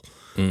puzzle.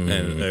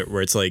 And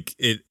where it's like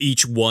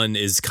each one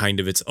is kind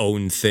of its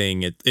own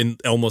thing,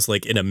 almost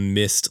like in a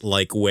Myst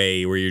like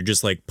way, where you're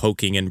just like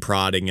poking and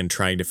prodding and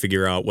trying to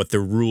figure out what the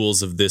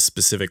rules of this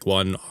specific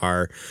one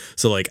are.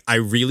 So like I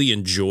really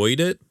enjoyed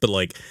it, but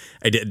like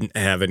I didn't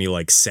have any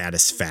like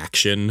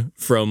satisfaction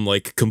from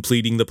like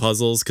completing the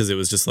puzzles, because it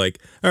was just like,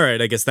 all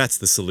right, I guess that's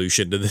the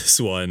solution to this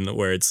one,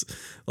 where it's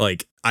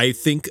like I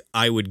think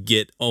I would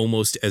get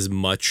almost as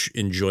much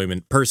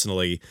enjoyment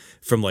personally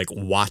from like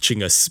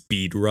watching a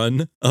speed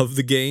run of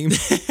the game,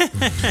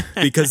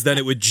 because then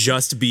it would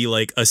just be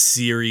like a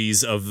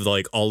series of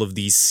like all of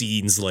these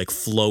scenes like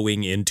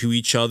flowing into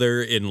each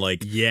other in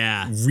like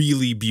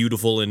really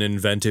beautiful and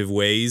inventive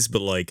ways.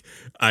 But like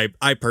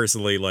I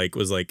personally like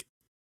was like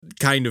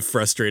kind of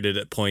frustrated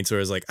at points where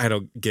I was like, I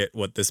don't get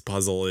what this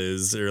puzzle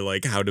is, or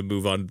like how to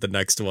move on to the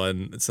next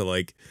one. So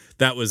like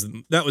that was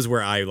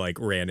where I like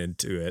ran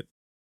into it.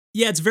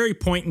 Yeah, it's very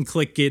point and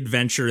click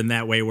adventure in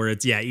that way, where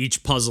it's,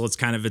 each puzzle, it's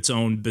kind of its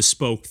own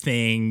bespoke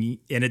thing.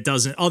 And it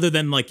doesn't, other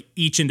than like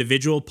each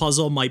individual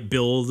puzzle might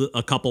build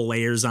a couple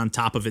layers on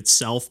top of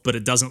itself, but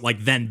it doesn't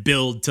like then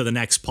build to the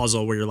next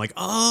puzzle where you're like,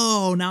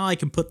 oh, now I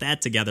can put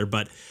that together.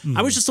 But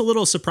I was just a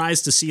little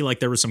surprised to see like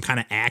there was some kind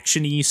of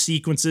action-y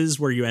sequences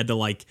where you had to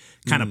like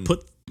kind of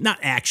put, not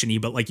action-y,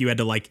 but like you had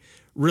to like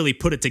really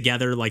put it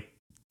together, like,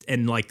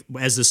 and like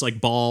as this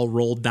like ball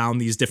rolled down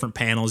these different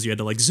panels, you had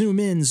to like zoom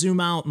in, zoom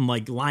out, and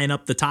like line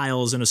up the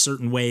tiles in a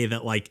certain way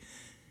that like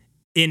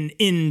in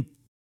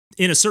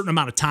a certain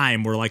amount of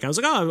time, where like I was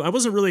like, oh, I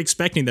wasn't really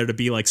expecting there to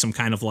be like some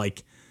kind of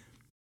like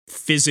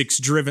physics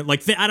driven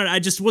like I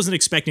just wasn't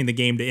expecting the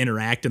game to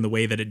interact in the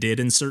way that it did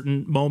in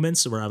certain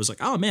moments, where I was like,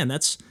 oh man,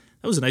 that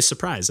was a nice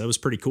surprise. That was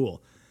pretty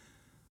cool.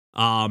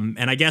 And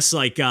I guess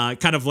like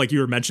kind of like you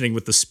were mentioning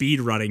with the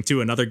speed running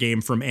too, another game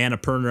from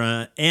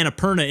Annapurna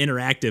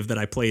Interactive that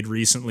I played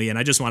recently, and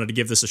I just wanted to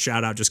give this a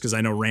shout out just because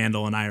I know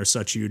Randall and I are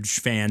such huge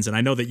fans, and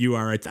I know that you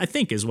are, I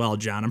think as well,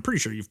 John. I'm pretty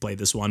sure you've played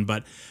this one,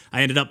 but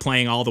I ended up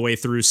playing all the way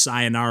through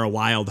Sayonara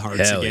Wild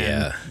Hearts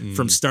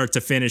from start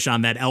to finish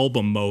on that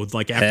album mode.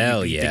 Like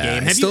after you beat the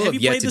game, have you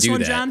played this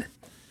one, John?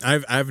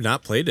 I've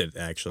not played it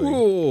actually.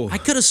 Ooh. I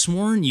could have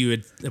sworn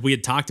we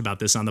had talked about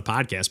this on the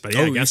podcast, but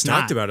I guess not.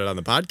 Talked about it on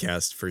the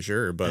podcast for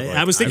sure. But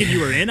I was thinking you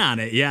were in on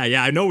it. Yeah,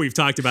 I know we've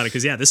talked about it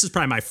because this is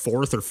probably my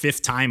 4th or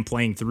 5th time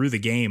playing through the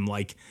game.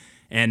 Like,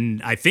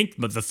 And I think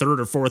the third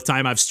or fourth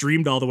time I've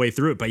streamed all the way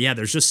through it. But yeah,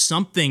 there's just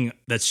something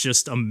that's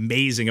just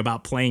amazing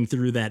about playing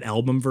through that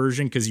album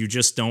version, because you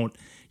just don't,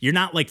 you're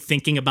not like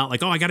thinking about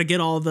like, oh, I got to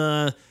get all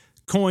the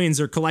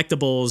coins or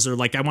collectibles, or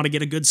like I want to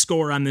get a good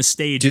score on this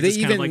stage. Do they just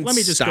even kind of like, let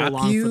me just go stop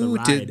along for the you?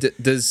 ride.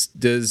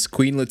 Does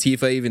Queen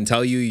Latifah even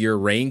tell you your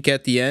rank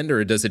at the end,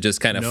 or does it just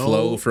kind of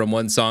flow from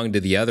one song to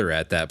the other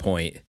at that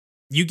point?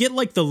 You get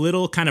like the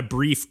little kind of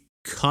brief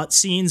cut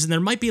scenes, and there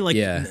might be like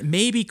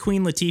maybe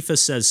Queen Latifah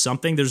says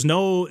something. There's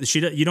no,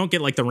 you don't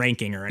get like the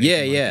ranking or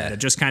anything. That. It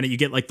just kind of, you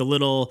get like the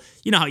little,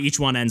 you know how each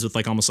one ends with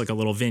like almost like a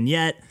little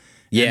vignette.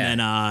 Yeah. And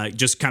then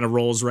just kind of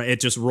rolls right.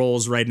 It just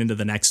rolls right into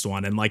the next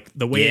one. And like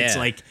the way it's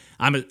like,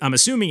 I'm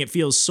assuming it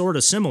feels sort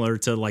of similar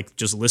to like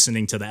just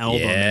listening to the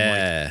album.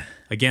 And like,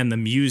 again, the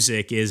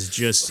music is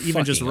just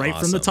even just right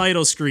from the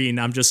title screen.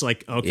 I'm just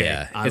like,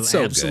 okay, I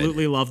so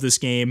absolutely love this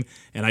game.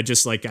 And I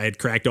just like, I had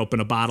cracked open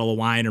a bottle of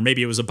wine, or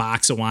maybe it was a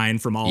box of wine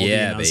from Aldi.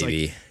 Yeah, and I was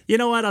baby. like, you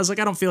know what? I was like,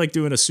 I don't feel like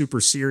doing a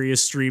super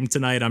serious stream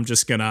tonight. I'm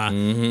just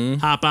gonna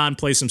hop on,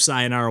 play some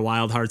Sayonara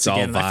Wild Hearts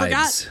again.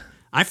 And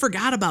I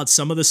forgot about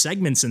some of the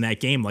segments in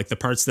that game, like the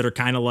parts that are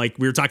kind of like,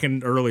 we were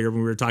talking earlier when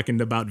we were talking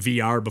about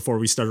VR before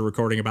we started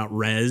recording about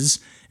Rez.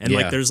 And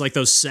like, there's like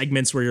those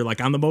segments where you're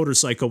like on the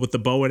motorcycle with the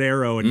bow and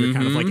arrow, and you're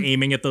kind of like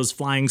aiming at those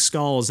flying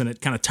skulls, and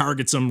it kind of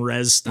targets them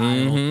Rez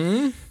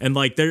style. And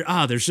like,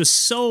 there's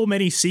just so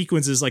many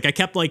sequences. Like I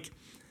kept like,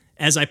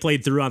 as I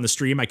played through on the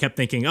stream, I kept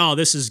thinking, oh,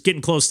 this is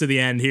getting close to the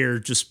end here.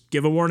 Just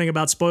give a warning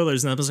about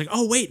spoilers. And I was like,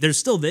 oh, wait, there's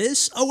still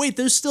this? Oh, wait,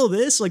 there's still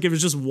this? Like it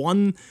was just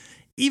one.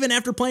 Even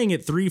after playing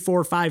it 3,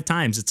 4, 5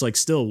 times, it's like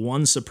still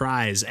one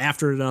surprise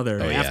after another,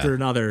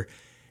 another.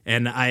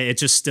 And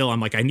I'm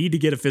like, I need to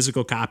get a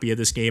physical copy of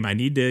this game. I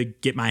need to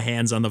get my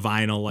hands on the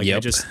vinyl.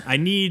 Like I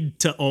need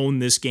to own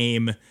this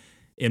game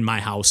in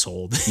my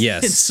household.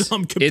 Yes. In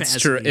some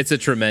capacity. It's a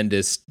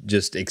tremendous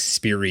just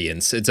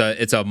experience. It's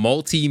a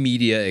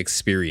multimedia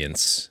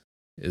experience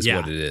is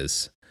what it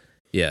is.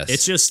 Yes.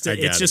 It's just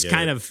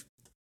kind of,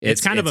 it's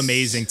kind of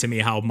amazing to me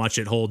how much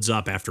it holds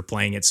up after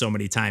playing it so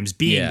many times,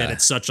 being that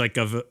it's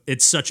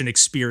such an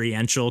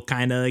experiential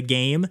kind of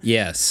game.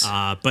 Yes.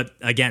 But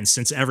again,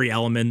 since every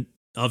element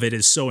of it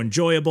is so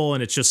enjoyable,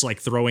 and it's just like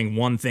throwing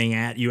one thing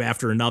at you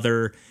after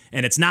another,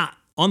 and it's not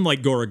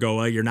unlike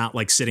Gorogoa, you're not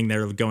like sitting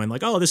there going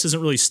like, oh, this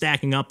isn't really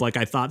stacking up like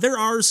I thought. There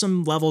are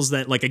some levels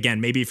that, like,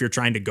 again, maybe if you're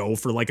trying to go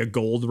for like a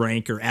gold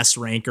rank or S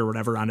rank or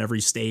whatever on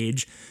every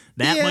stage,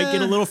 that might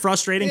get a little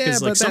frustrating,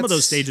 because like some of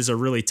those stages are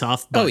really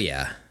tough. But,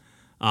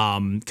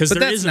 because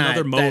there is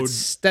another mode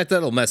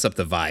that'll mess up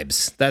the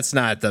vibes. That's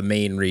not the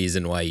main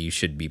reason why you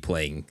should be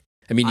playing.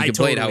 I mean, you can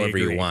play it however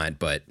you want,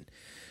 but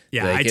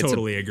I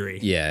totally agree.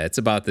 Yeah, it's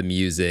about the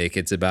music,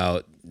 it's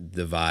about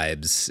the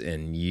vibes,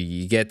 and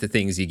you get the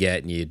things you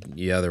get, and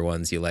the other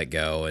ones you let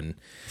go. And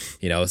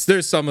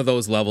there's some of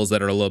those levels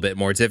that are a little bit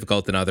more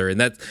difficult than other,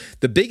 and that's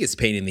the biggest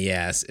pain in the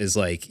ass is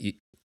like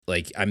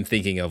I'm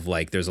thinking of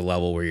like there's a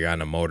level where you're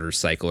on a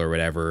motorcycle or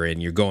whatever,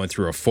 and you're going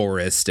through a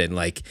forest, and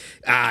like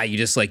you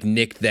just like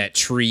nicked that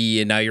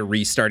tree, and now you're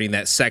restarting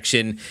that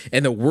section.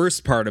 And the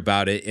worst part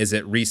about it is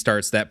it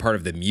restarts that part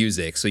of the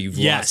music, so you've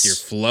lost your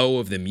flow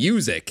of the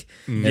music,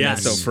 and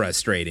that's so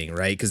frustrating,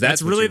 right? Because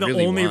that's really the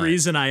only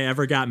reason I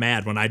ever got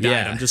mad when I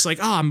died. I'm just like,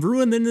 oh, I'm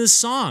ruining this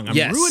song.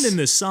 Ruining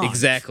this song.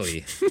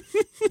 Exactly.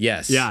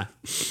 Yes. Yeah.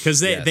 Because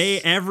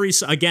they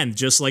again,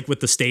 just like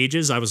with the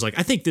stages, I was like,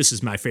 I think this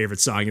is my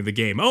favorite song in the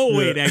game. Oh,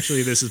 wait,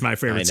 actually, this is my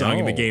favorite song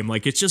in the game.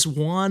 Like, it's just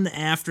one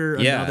after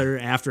another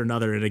after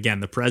another. And again,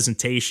 the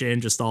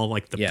presentation, just all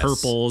like the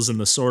purples and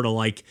the sort of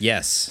like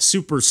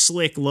super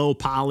slick, low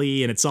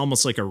poly. And it's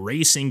almost like a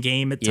racing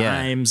game at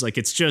times. Like,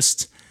 it's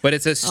just... But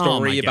it's a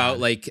story about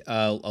like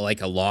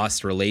a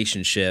lost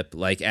relationship,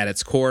 like at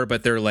its core.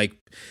 But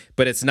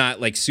but it's not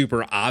like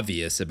super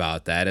obvious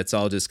about that. It's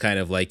all just kind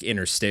of like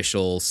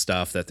interstitial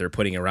stuff that they're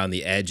putting around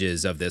the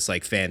edges of this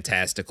like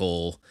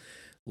fantastical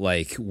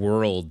like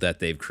world that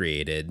they've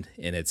created,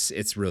 and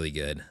it's really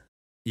good.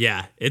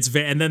 Yeah,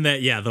 and then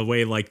the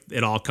way like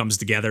it all comes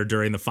together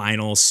during the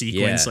final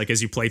sequence, like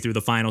as you play through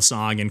the final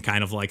song, and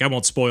kind of like, I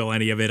won't spoil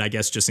any of it, I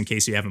guess, just in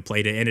case you haven't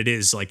played it. And it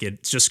is like,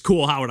 it's just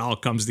cool how it all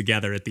comes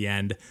together at the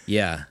end.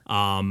 Yeah.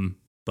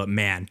 But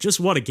man, just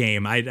what a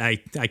game. I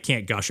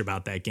can't gush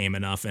about that game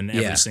enough, and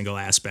every single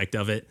aspect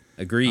of it.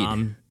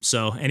 Agreed.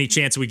 So any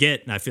chance we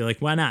get, I feel like,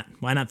 why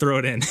not throw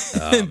it in?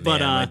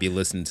 But I might be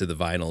listening to the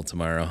vinyl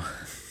tomorrow.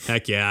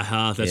 Heck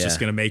yeah. That's just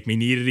going to make me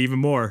need it even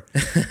more.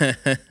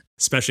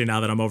 Especially now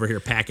that I'm over here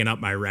packing up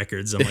my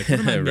records. I'm like, what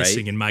am I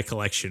missing in my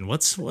collection?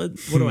 What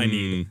do I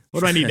need?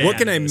 What do I need to What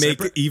can I make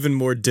even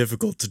more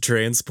difficult to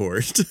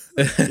transport?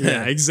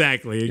 Yeah,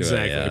 exactly.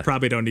 Yeah. You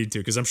probably don't need to,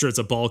 because I'm sure it's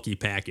a bulky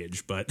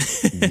package, but...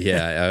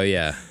 Yeah, oh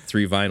yeah.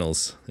 3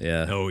 vinyls,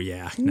 yeah. Oh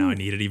yeah, now I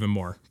need it even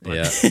more. But,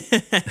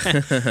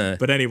 yeah.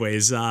 But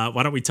anyways, why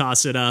don't we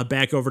toss it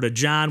back over to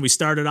John? We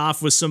started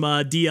off with some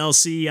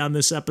DLC on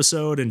this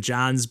episode, and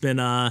John's been...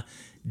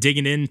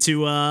 digging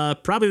into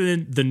probably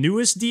the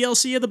newest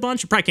DLC of the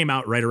bunch. It probably came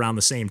out right around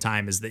the same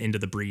time as the Into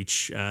the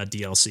Breach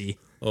DLC.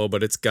 Oh,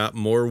 but it's got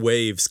more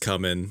waves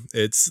coming.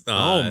 It's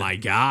oh my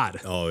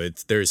god.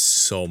 There's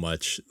so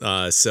much.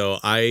 So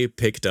I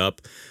picked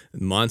up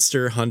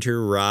Monster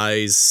Hunter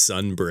Rise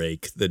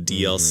Sunbreak, the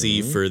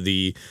DLC for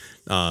the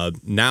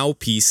now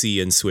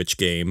PC and Switch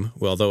game.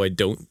 Well, although I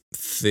don't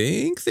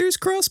think there's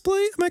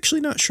crossplay. I'm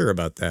actually not sure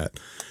about that.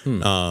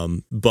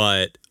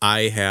 But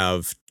I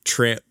have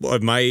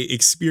my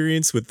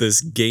experience with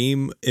this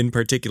game in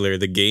particular,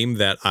 the game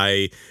that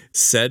I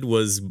said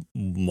was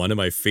one of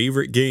my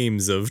favorite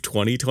games of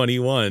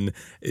 2021,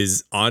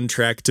 is on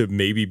track to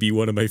maybe be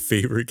one of my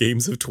favorite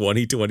games of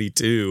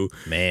 2022.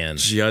 Man,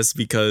 just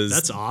because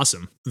that's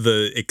awesome.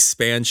 The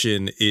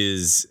expansion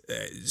is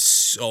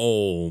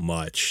so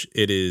much.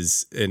 It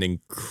is an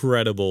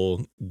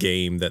incredible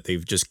game that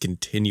they've just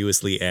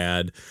continuously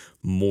add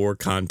more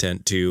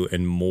content to,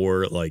 and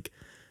more like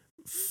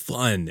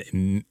fun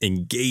and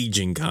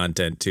engaging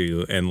content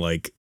too. And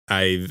like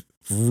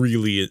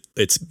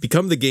it's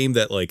become the game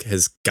that like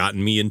has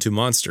gotten me into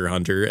Monster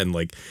Hunter and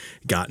like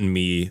gotten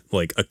me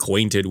like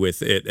acquainted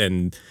with it.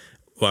 And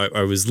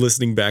I was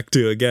listening back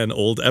to, again,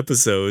 old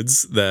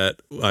episodes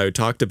that I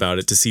talked about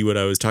it to see what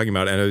I was talking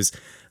about, and it was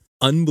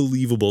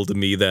unbelievable to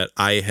me that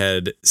I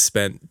had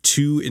spent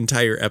 2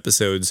 entire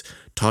episodes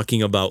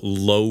talking about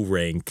low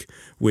rank,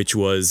 which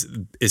was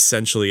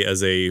essentially,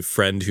 as a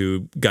friend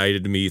who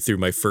guided me through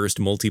my first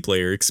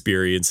multiplayer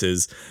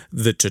experiences,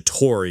 the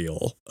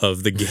tutorial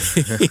of the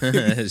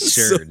game.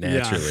 Sure,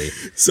 naturally.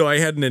 Yeah. So I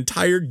had an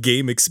entire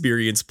game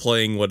experience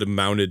playing what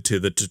amounted to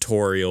the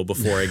tutorial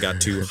before I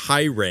got to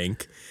high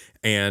rank,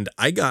 and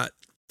I got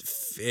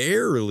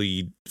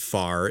fairly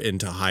far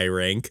into high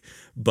rank,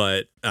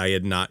 but I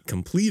had not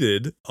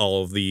completed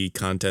all of the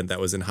content that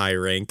was in high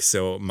rank,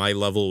 so my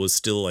level was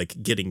still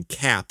like getting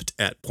capped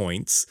at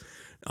points.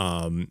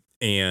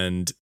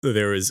 And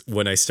there was,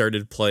 when I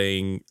started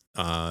playing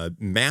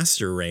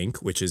master rank,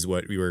 which is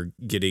what we were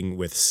getting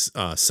with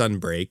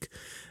Sunbreak,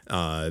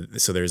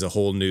 so there's a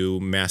whole new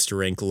master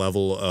rank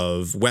level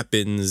of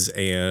weapons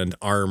and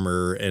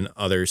armor and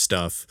other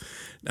stuff.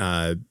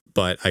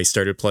 But I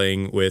started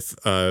playing with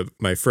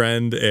my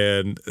friend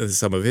and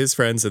some of his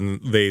friends, and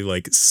they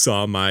like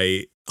saw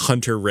my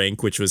hunter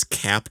rank, which was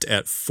capped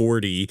at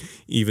 40,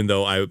 even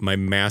though my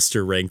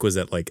master rank was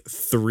at like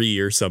 3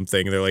 or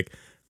something. They're like,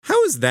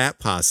 how is that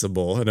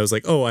possible? And I was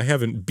like, oh, I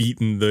haven't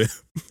beaten the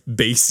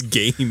base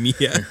game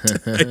yet.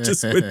 I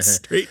just went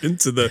straight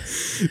into the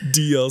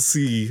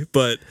DLC.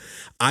 But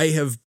I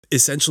have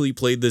essentially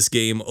played this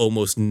game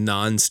almost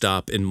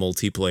nonstop in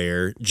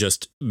multiplayer,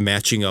 just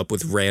matching up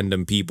with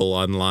random people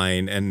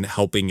online and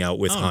helping out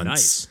with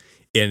hunts. Nice.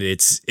 And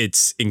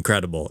it's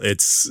incredible.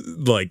 It's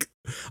like,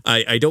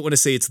 I don't want to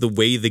say it's the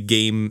way the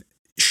game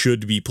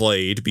should be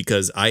played,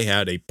 because I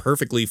had a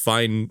perfectly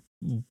fine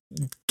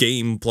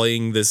game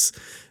playing this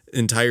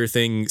entire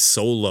thing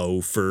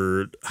solo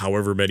for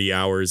however many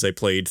hours I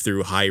played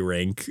through high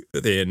rank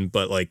in.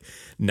 But like,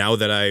 now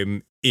that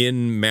I'm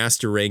in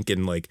master rank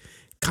and like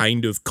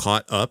kind of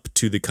caught up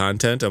to the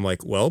content, I'm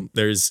like, well,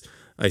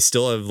 I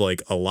still have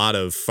like a lot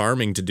of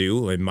farming to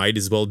do. I might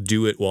as well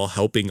do it while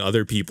helping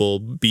other people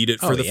beat it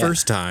for the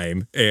first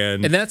time.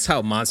 And that's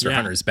how Monster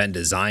Hunter's been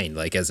designed,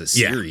 like as a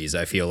series.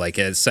 I feel like,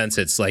 since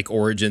its like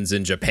origins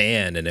in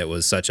Japan, and it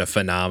was such a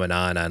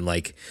phenomenon on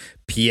like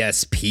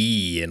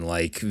PSP and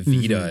like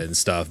Vita and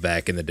stuff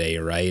back in the day,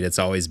 right? It's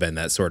always been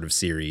that sort of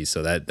series.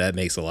 So that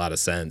makes a lot of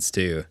sense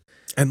too.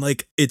 And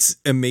like, it's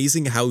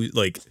amazing how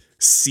like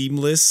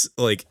seamless,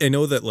 like I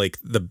know that like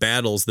the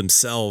battles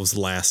themselves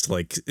last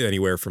like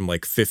anywhere from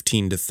like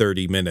 15 to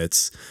 30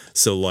 minutes,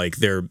 so like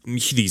they're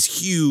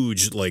these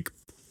huge like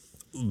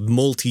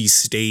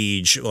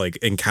multi-stage like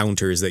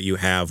encounters that you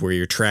have where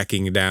you're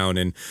tracking down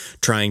and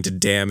trying to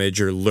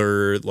damage or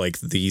lure like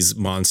these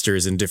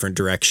monsters in different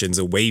directions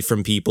away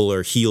from people,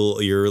 or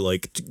heal your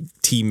like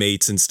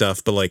teammates and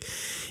stuff. But like,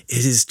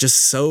 it is just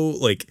so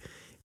like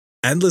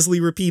endlessly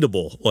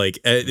repeatable. Like,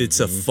 it's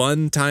a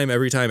fun time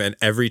every time, and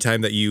every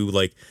time that you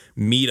like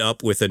meet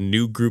up with a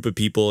new group of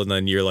people, and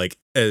then you're like,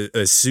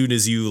 as soon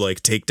as you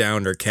like take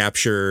down or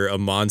capture a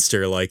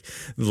monster, like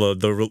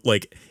the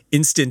like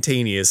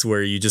instantaneous,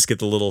 where you just get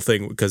the little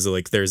thing, because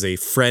like there's a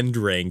friend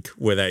rank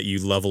where that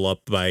you level up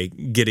by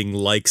getting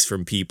likes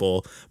from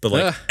people, but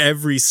like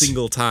every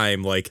single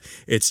time, like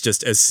it's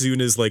just as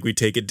soon as like we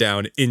take it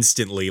down,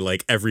 instantly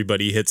like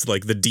everybody hits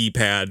like the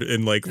D-pad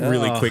in like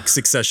really quick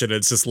succession.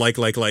 It's just like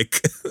that's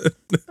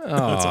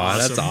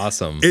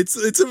awesome.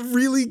 It's a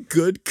really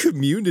good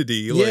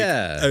community. Like,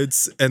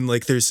 it's, and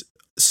like there's,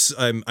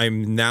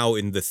 I'm now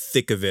in the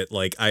thick of it.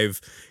 Like,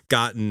 I've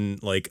gotten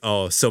like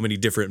so many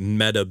different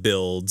meta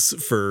builds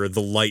for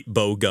the light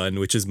bow gun,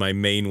 which is my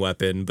main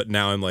weapon, but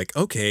now I'm like,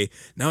 okay,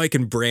 now I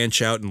can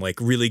branch out and like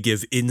really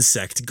give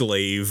insect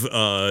glaive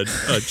a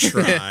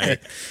try.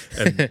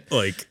 And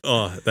like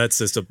that's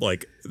just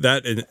like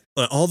that, and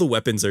all the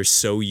weapons are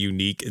so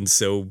unique and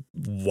so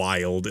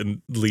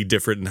wildly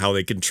different in how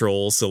they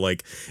control. So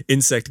like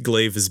insect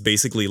glaive is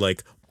basically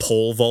like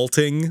pole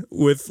vaulting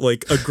with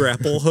like a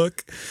grapple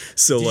hook.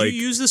 So Did like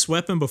you use this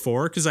weapon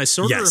before? Because I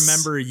sort of Yes.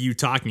 remember you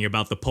talking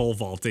about the pole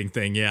vaulting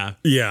thing. Yeah.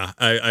 Yeah,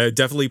 I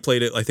definitely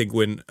played it. I think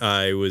when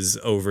I was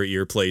over at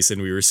your place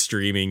and we were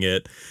streaming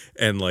it,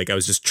 and like I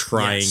was just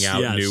trying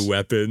out new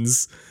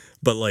weapons.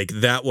 But like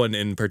that one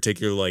in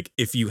particular, like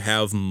if you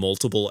have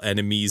multiple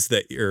enemies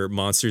that you're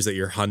monsters that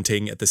you're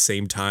hunting at the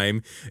same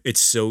time, it's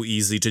so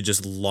easy to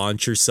just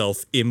launch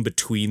yourself in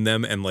between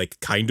them and like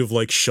kind of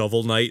like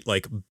Shovel Knight,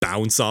 like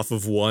bounce off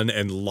of one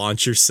and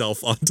launch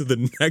yourself onto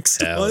the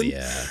next Hell one.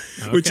 yeah.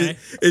 Which Okay.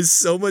 is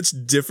so much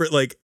different.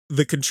 Like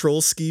the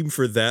control scheme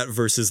for that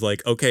versus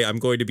like, okay, I'm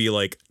going to be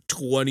like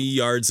 20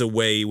 yards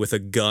away with a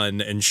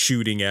gun and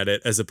shooting at it,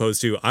 as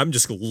opposed to I'm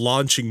just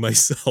launching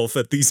myself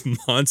at these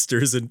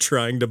monsters and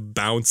trying to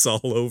bounce all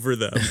over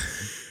them.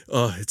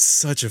 Oh, it's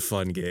such a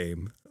fun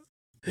game.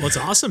 Well, it's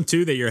awesome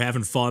too that you're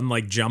having fun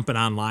like jumping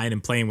online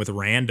and playing with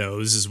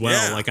randos as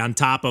well. Yeah. Like on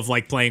top of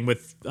like playing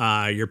with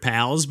your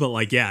pals, but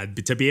like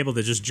to be able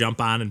to just jump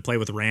on and play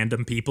with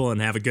random people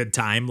and have a good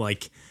time,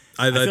 like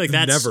I feel like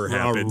that's never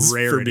happens a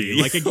rarity. for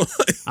me.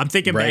 Like I'm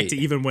thinking back Right. to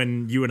even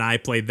when you and I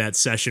played that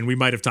session. We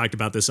might have talked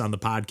about this on the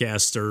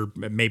podcast, or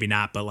maybe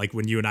not. But like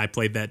when you and I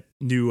played that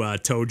new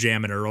Toe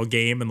Jam and Earl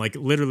game, and like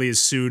literally as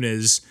soon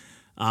as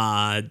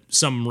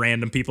some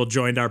random people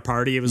joined our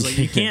party, it was like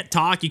you can't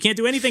talk, you can't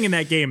do anything in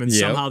that game, and Yep.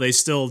 somehow they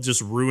still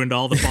just ruined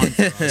all the fun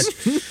for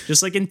us.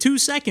 Just like in 2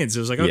 seconds, it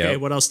was like, okay, Yep.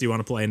 what else do you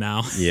want to play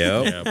now?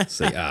 Yep. It's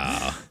like,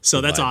 So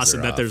the that's vibes awesome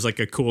are that off. there's like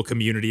a cool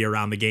community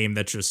around the game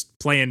that's just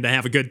playing to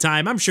have a good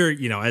time. I'm sure,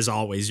 as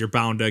always, you're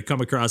bound to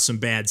come across some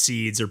bad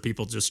seeds or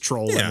people just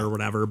trolling Yeah. or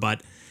whatever,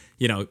 but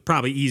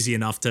probably easy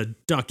enough to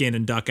duck in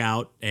and duck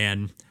out,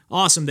 and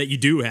awesome that you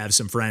do have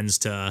some friends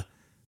to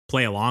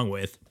play along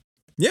with.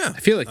 Yeah. I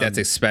feel like that's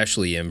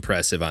especially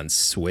impressive on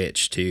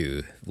Switch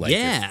too. Like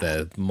Yeah. if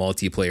the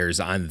multiplayer's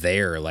on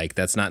there, like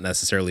that's not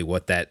necessarily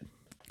what that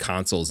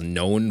console's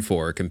known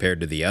for compared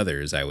to the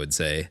others, I would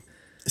say.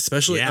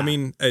 Especially, Yeah. I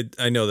mean,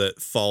 I know that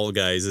Fall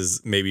Guys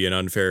is maybe an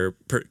unfair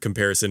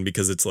comparison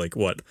because it's like,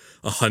 what,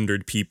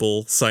 100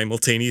 people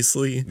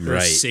simultaneously? Or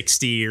Right.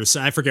 60 or so,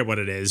 I forget what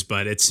it is,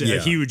 but it's a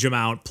Yeah. huge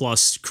amount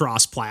plus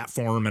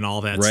cross-platform and all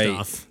that Right.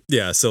 stuff.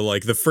 Yeah, so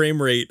like the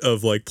frame rate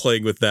of like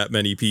playing with that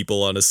many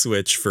people on a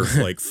Switch for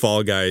like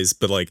Fall Guys,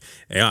 but like,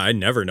 yeah, I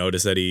never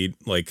noticed any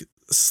like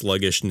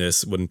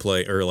sluggishness when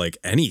play or like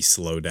any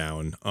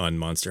slowdown on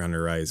Monster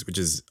Hunter Rise, which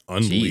is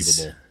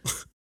unbelievable.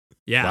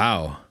 Yeah.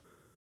 Wow.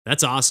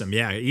 That's awesome.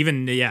 Yeah.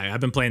 I've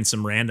been playing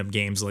some random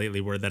games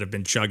lately that have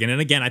been chugging. And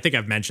again, I think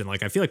I've mentioned,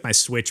 like, I feel like my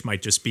Switch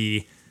might just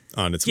be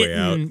On its way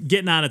out.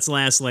 getting on its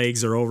last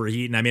legs or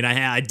overheating. I mean,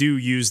 I do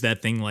use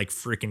that thing like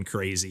freaking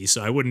crazy,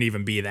 so I wouldn't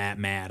even be that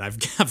mad.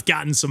 I've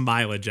gotten some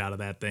mileage out of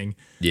that thing.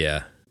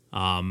 Yeah.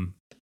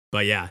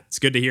 But yeah, it's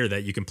good to hear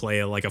that you can play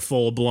a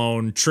full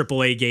blown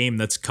AAA game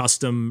that's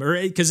custom, or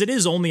because it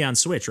is only on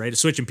Switch, right?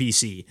 Switch and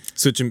PC.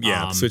 Switch and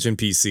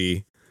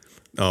PC.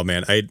 Oh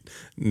man,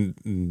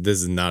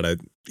 this is not a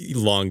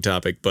long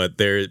topic, but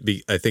I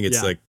think it's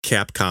Yeah. like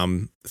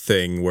Capcom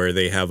thing where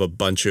they have a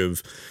bunch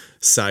of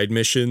side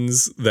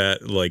missions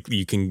that like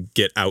you can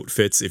get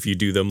outfits if you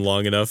do them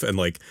long enough, and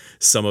like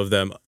some of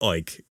them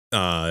like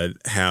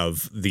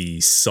have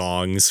the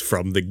songs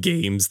from the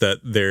games that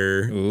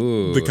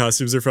Ooh. the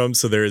costumes are from.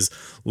 So there's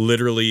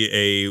literally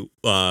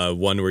a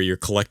one where you're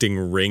collecting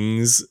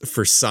rings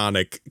for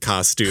Sonic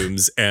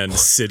costumes, and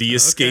City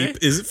Escape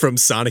is from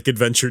Sonic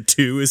Adventure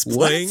 2 is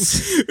playing.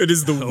 It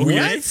is the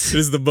weird, it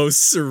is the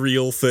most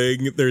surreal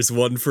thing. There's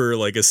one for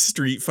like a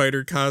Street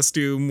Fighter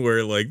costume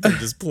where like they're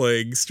just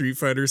playing Street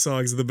Fighter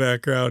songs in the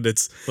background.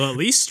 Well, at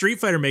least Street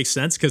Fighter makes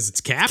sense because it's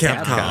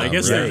Capcom. I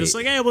guess they're right. just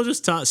like, hey, we'll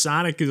just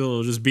Sonic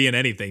will just be in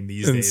anything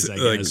these days, I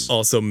like guess.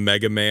 also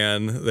Mega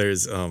Man.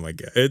 There's oh my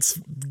god,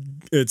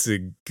 it's a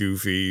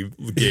goofy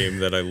game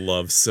that I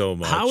love so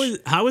much.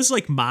 How is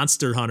like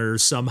Monster Hunter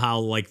somehow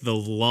like the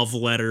love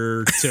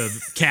letter to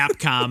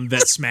Capcom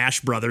that Smash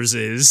Brothers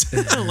is?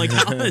 Like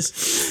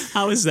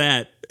how is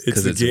that?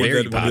 It's the it's game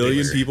very that a million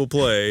popular. people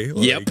play.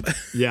 Like, Yep.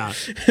 Yeah,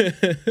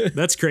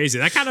 that's crazy.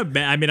 That kind of,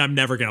 I mean, I'm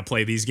never gonna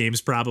play these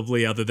games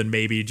probably, other than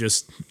maybe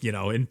just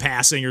in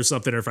passing or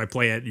something, or if I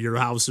play at your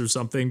house or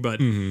something. But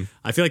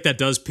I feel like that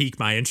does pique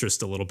my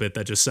interest a little bit.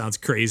 That just sounds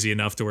crazy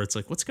enough to where it's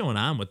like, what's going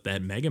on with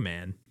that Mega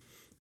Man?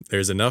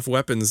 There's enough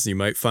weapons, you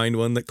might find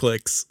one that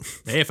clicks.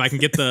 Hey, if I can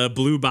get the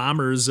Blue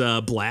Bombers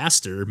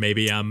blaster,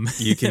 maybe I'm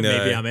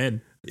maybe I'm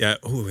in. Yeah,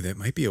 oh, that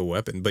might be a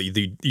weapon, but you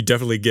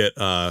definitely get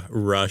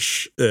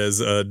Rush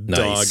as a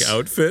dog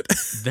outfit.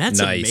 That's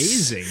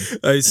Nice.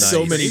 amazing.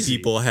 So many Crazy.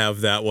 people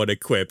have that one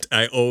equipped.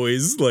 I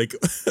always like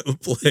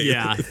play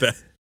Yeah. with that.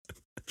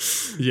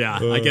 Yeah,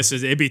 I guess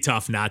it'd be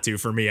tough not to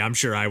for me. I'm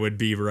sure I would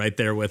be right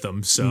there with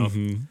them. So,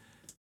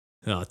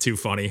 too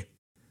funny.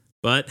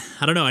 But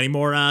I don't know. Any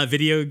more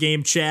video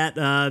game chat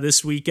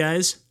this week,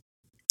 guys?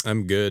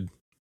 I'm good.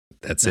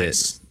 That's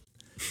it.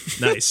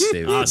 Nice.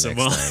 Awesome.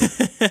 Well,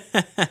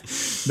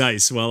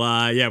 nice.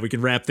 Well, yeah, we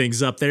can wrap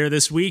things up there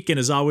this week. And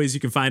as always, you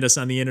can find us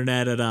on the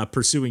internet at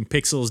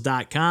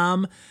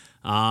pursuingpixels.com.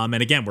 And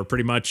again, we're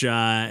pretty much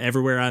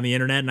everywhere on the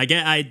internet. And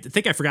I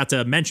think I forgot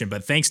to mention,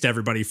 but thanks to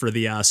everybody for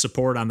the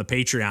support on the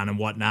Patreon and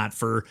whatnot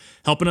for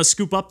helping us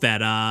scoop up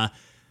that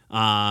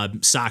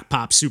Sock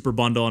Pop Super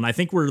Bundle. And I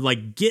think we're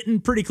like getting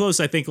pretty close.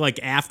 I think like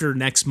after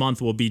next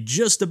month, we'll be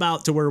just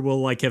about to where we'll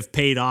like have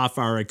paid off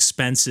our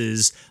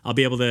expenses. I'll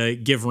be able to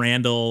give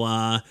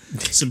Randall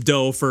some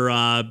dough for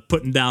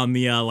putting down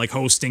the like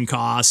hosting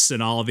costs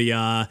and all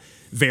the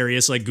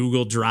various like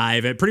Google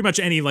Drive, pretty much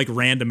any like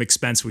random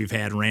expense we've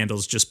had.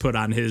 Randall's just put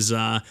on his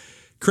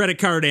credit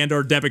card and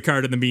or debit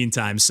card in the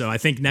meantime. So I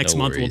think next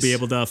month we'll be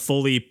able to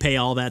fully pay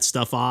all that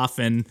stuff off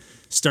and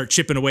start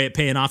chipping away at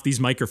paying off these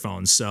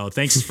microphones. So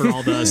thanks for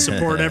all the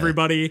support,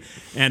 everybody.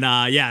 And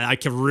yeah, I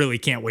really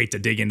can't wait to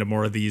dig into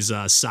more of these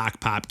Sock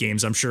Pop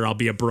games. I'm sure I'll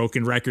be a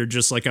broken record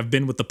just like I've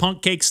been with the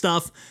Punk Cake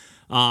stuff.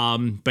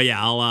 But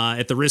yeah, I'll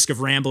at the risk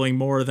of rambling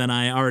more than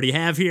I already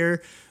have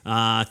here.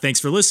 Thanks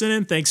for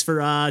listening. Thanks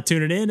for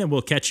tuning in, and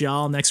we'll catch you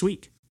all next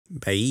week.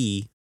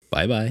 Bye.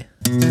 Bye-bye.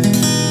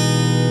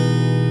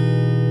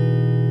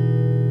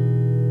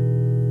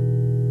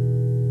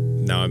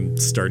 Now I'm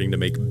starting to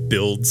make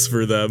builds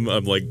for them.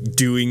 I'm like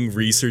doing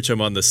research.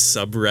 I'm on the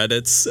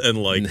subreddits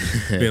and like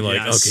being like,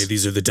 Yes. okay,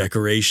 these are the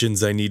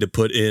decorations I need to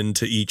put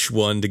into each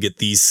one to get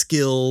these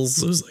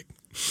skills. I was like,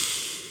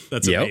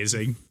 That's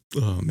amazing.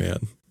 oh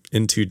man,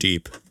 in too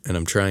deep. And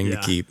I'm trying to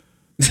Yeah. keep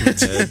my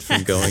head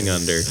from going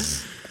under.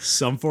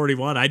 Sum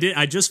 41.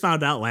 I just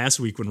found out last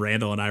week when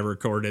Randall and I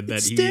recorded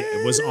that he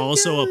was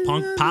also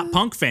a pop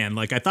punk fan.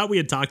 Like I thought we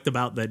had talked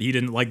about that he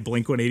didn't like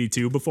Blink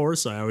 182 before,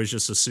 so I always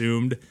just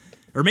assumed,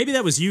 or maybe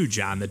that was you,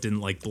 John, that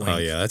didn't like Blink. Oh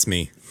yeah, that's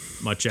me.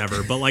 Much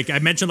ever. But like I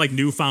mentioned like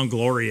Newfound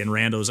Glory, and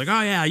Randall was like,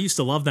 oh yeah, I used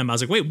to love them. I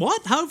was like, wait,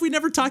 what? How have we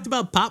never talked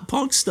about pop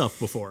punk stuff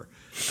before?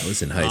 I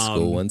was in high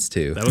school once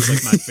too. That was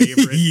like my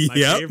favorite.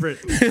 Yep. Favorite.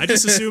 I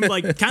just assumed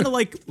like kind of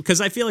like, because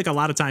I feel like a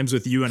lot of times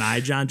with you and I,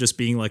 John, just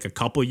being like a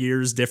couple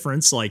years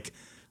difference, like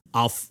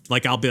I'll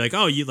be like,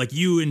 oh,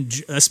 you and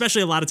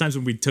especially a lot of times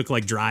when we took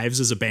like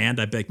drives as a band,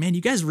 I'd be like, man,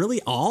 you guys really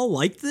all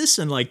like this,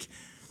 and like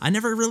I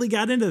never really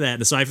got into that.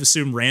 And so I've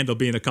assumed Randall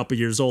being a couple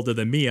years older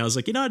than me, I was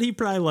like, you know what, he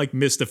probably like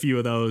missed a few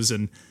of those,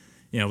 and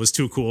you know, it was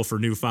too cool for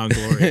Newfound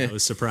Glory. I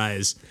was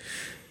surprised.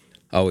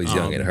 Always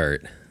young at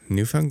heart.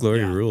 Newfound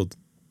Glory ruled.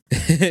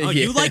 Oh,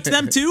 you liked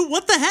them too?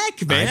 What the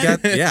heck, man?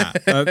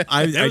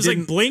 I was like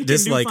didn't Blink and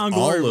dislike Newfound all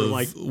Glory were of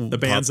like the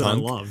bands that I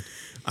pop-punk. loved.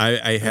 I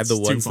had the That's too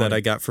ones that funny. I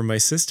got from my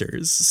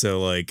sisters. So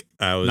like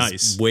I was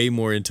Nice. way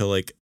more into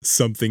like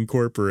Something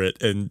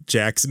Corporate and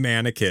Jack's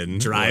Mannequin.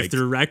 Drive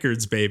Through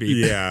Records, baby.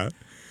 Yeah.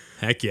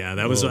 Heck yeah,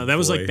 that was Oh, like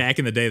boy. back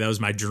in the day. That was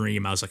my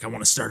dream. I was like, I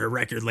want to start a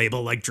record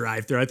label like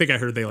Drive Through. I think I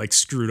heard they like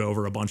screwed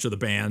over a bunch of the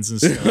bands and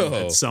stuff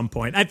at some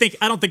point. I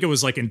don't think it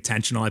was like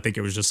intentional. I think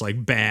it was just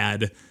like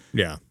bad,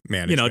 Yeah.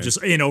 Man. you know,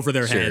 just in over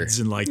their Sure. heads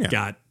and like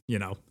got, you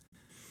know,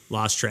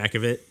 lost track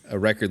of it. A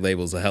record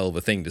label's a hell of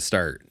a thing to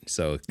start,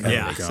 so it kind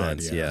Yeah. of makes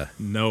God, sense. yeah. Yeah.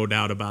 No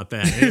doubt about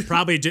that. And it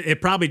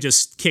probably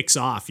just kicks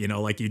off, you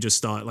know, like you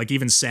just thought, like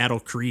even Saddle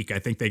Creek, I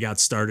think they got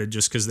started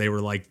just because they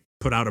were like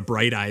put out a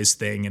Bright Eyes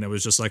thing, and it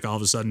was just like all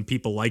of a sudden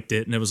people liked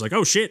it, and it was like,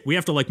 oh shit, we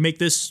have to like make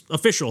this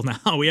official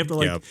now. We have to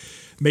like Yep.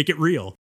 make it real.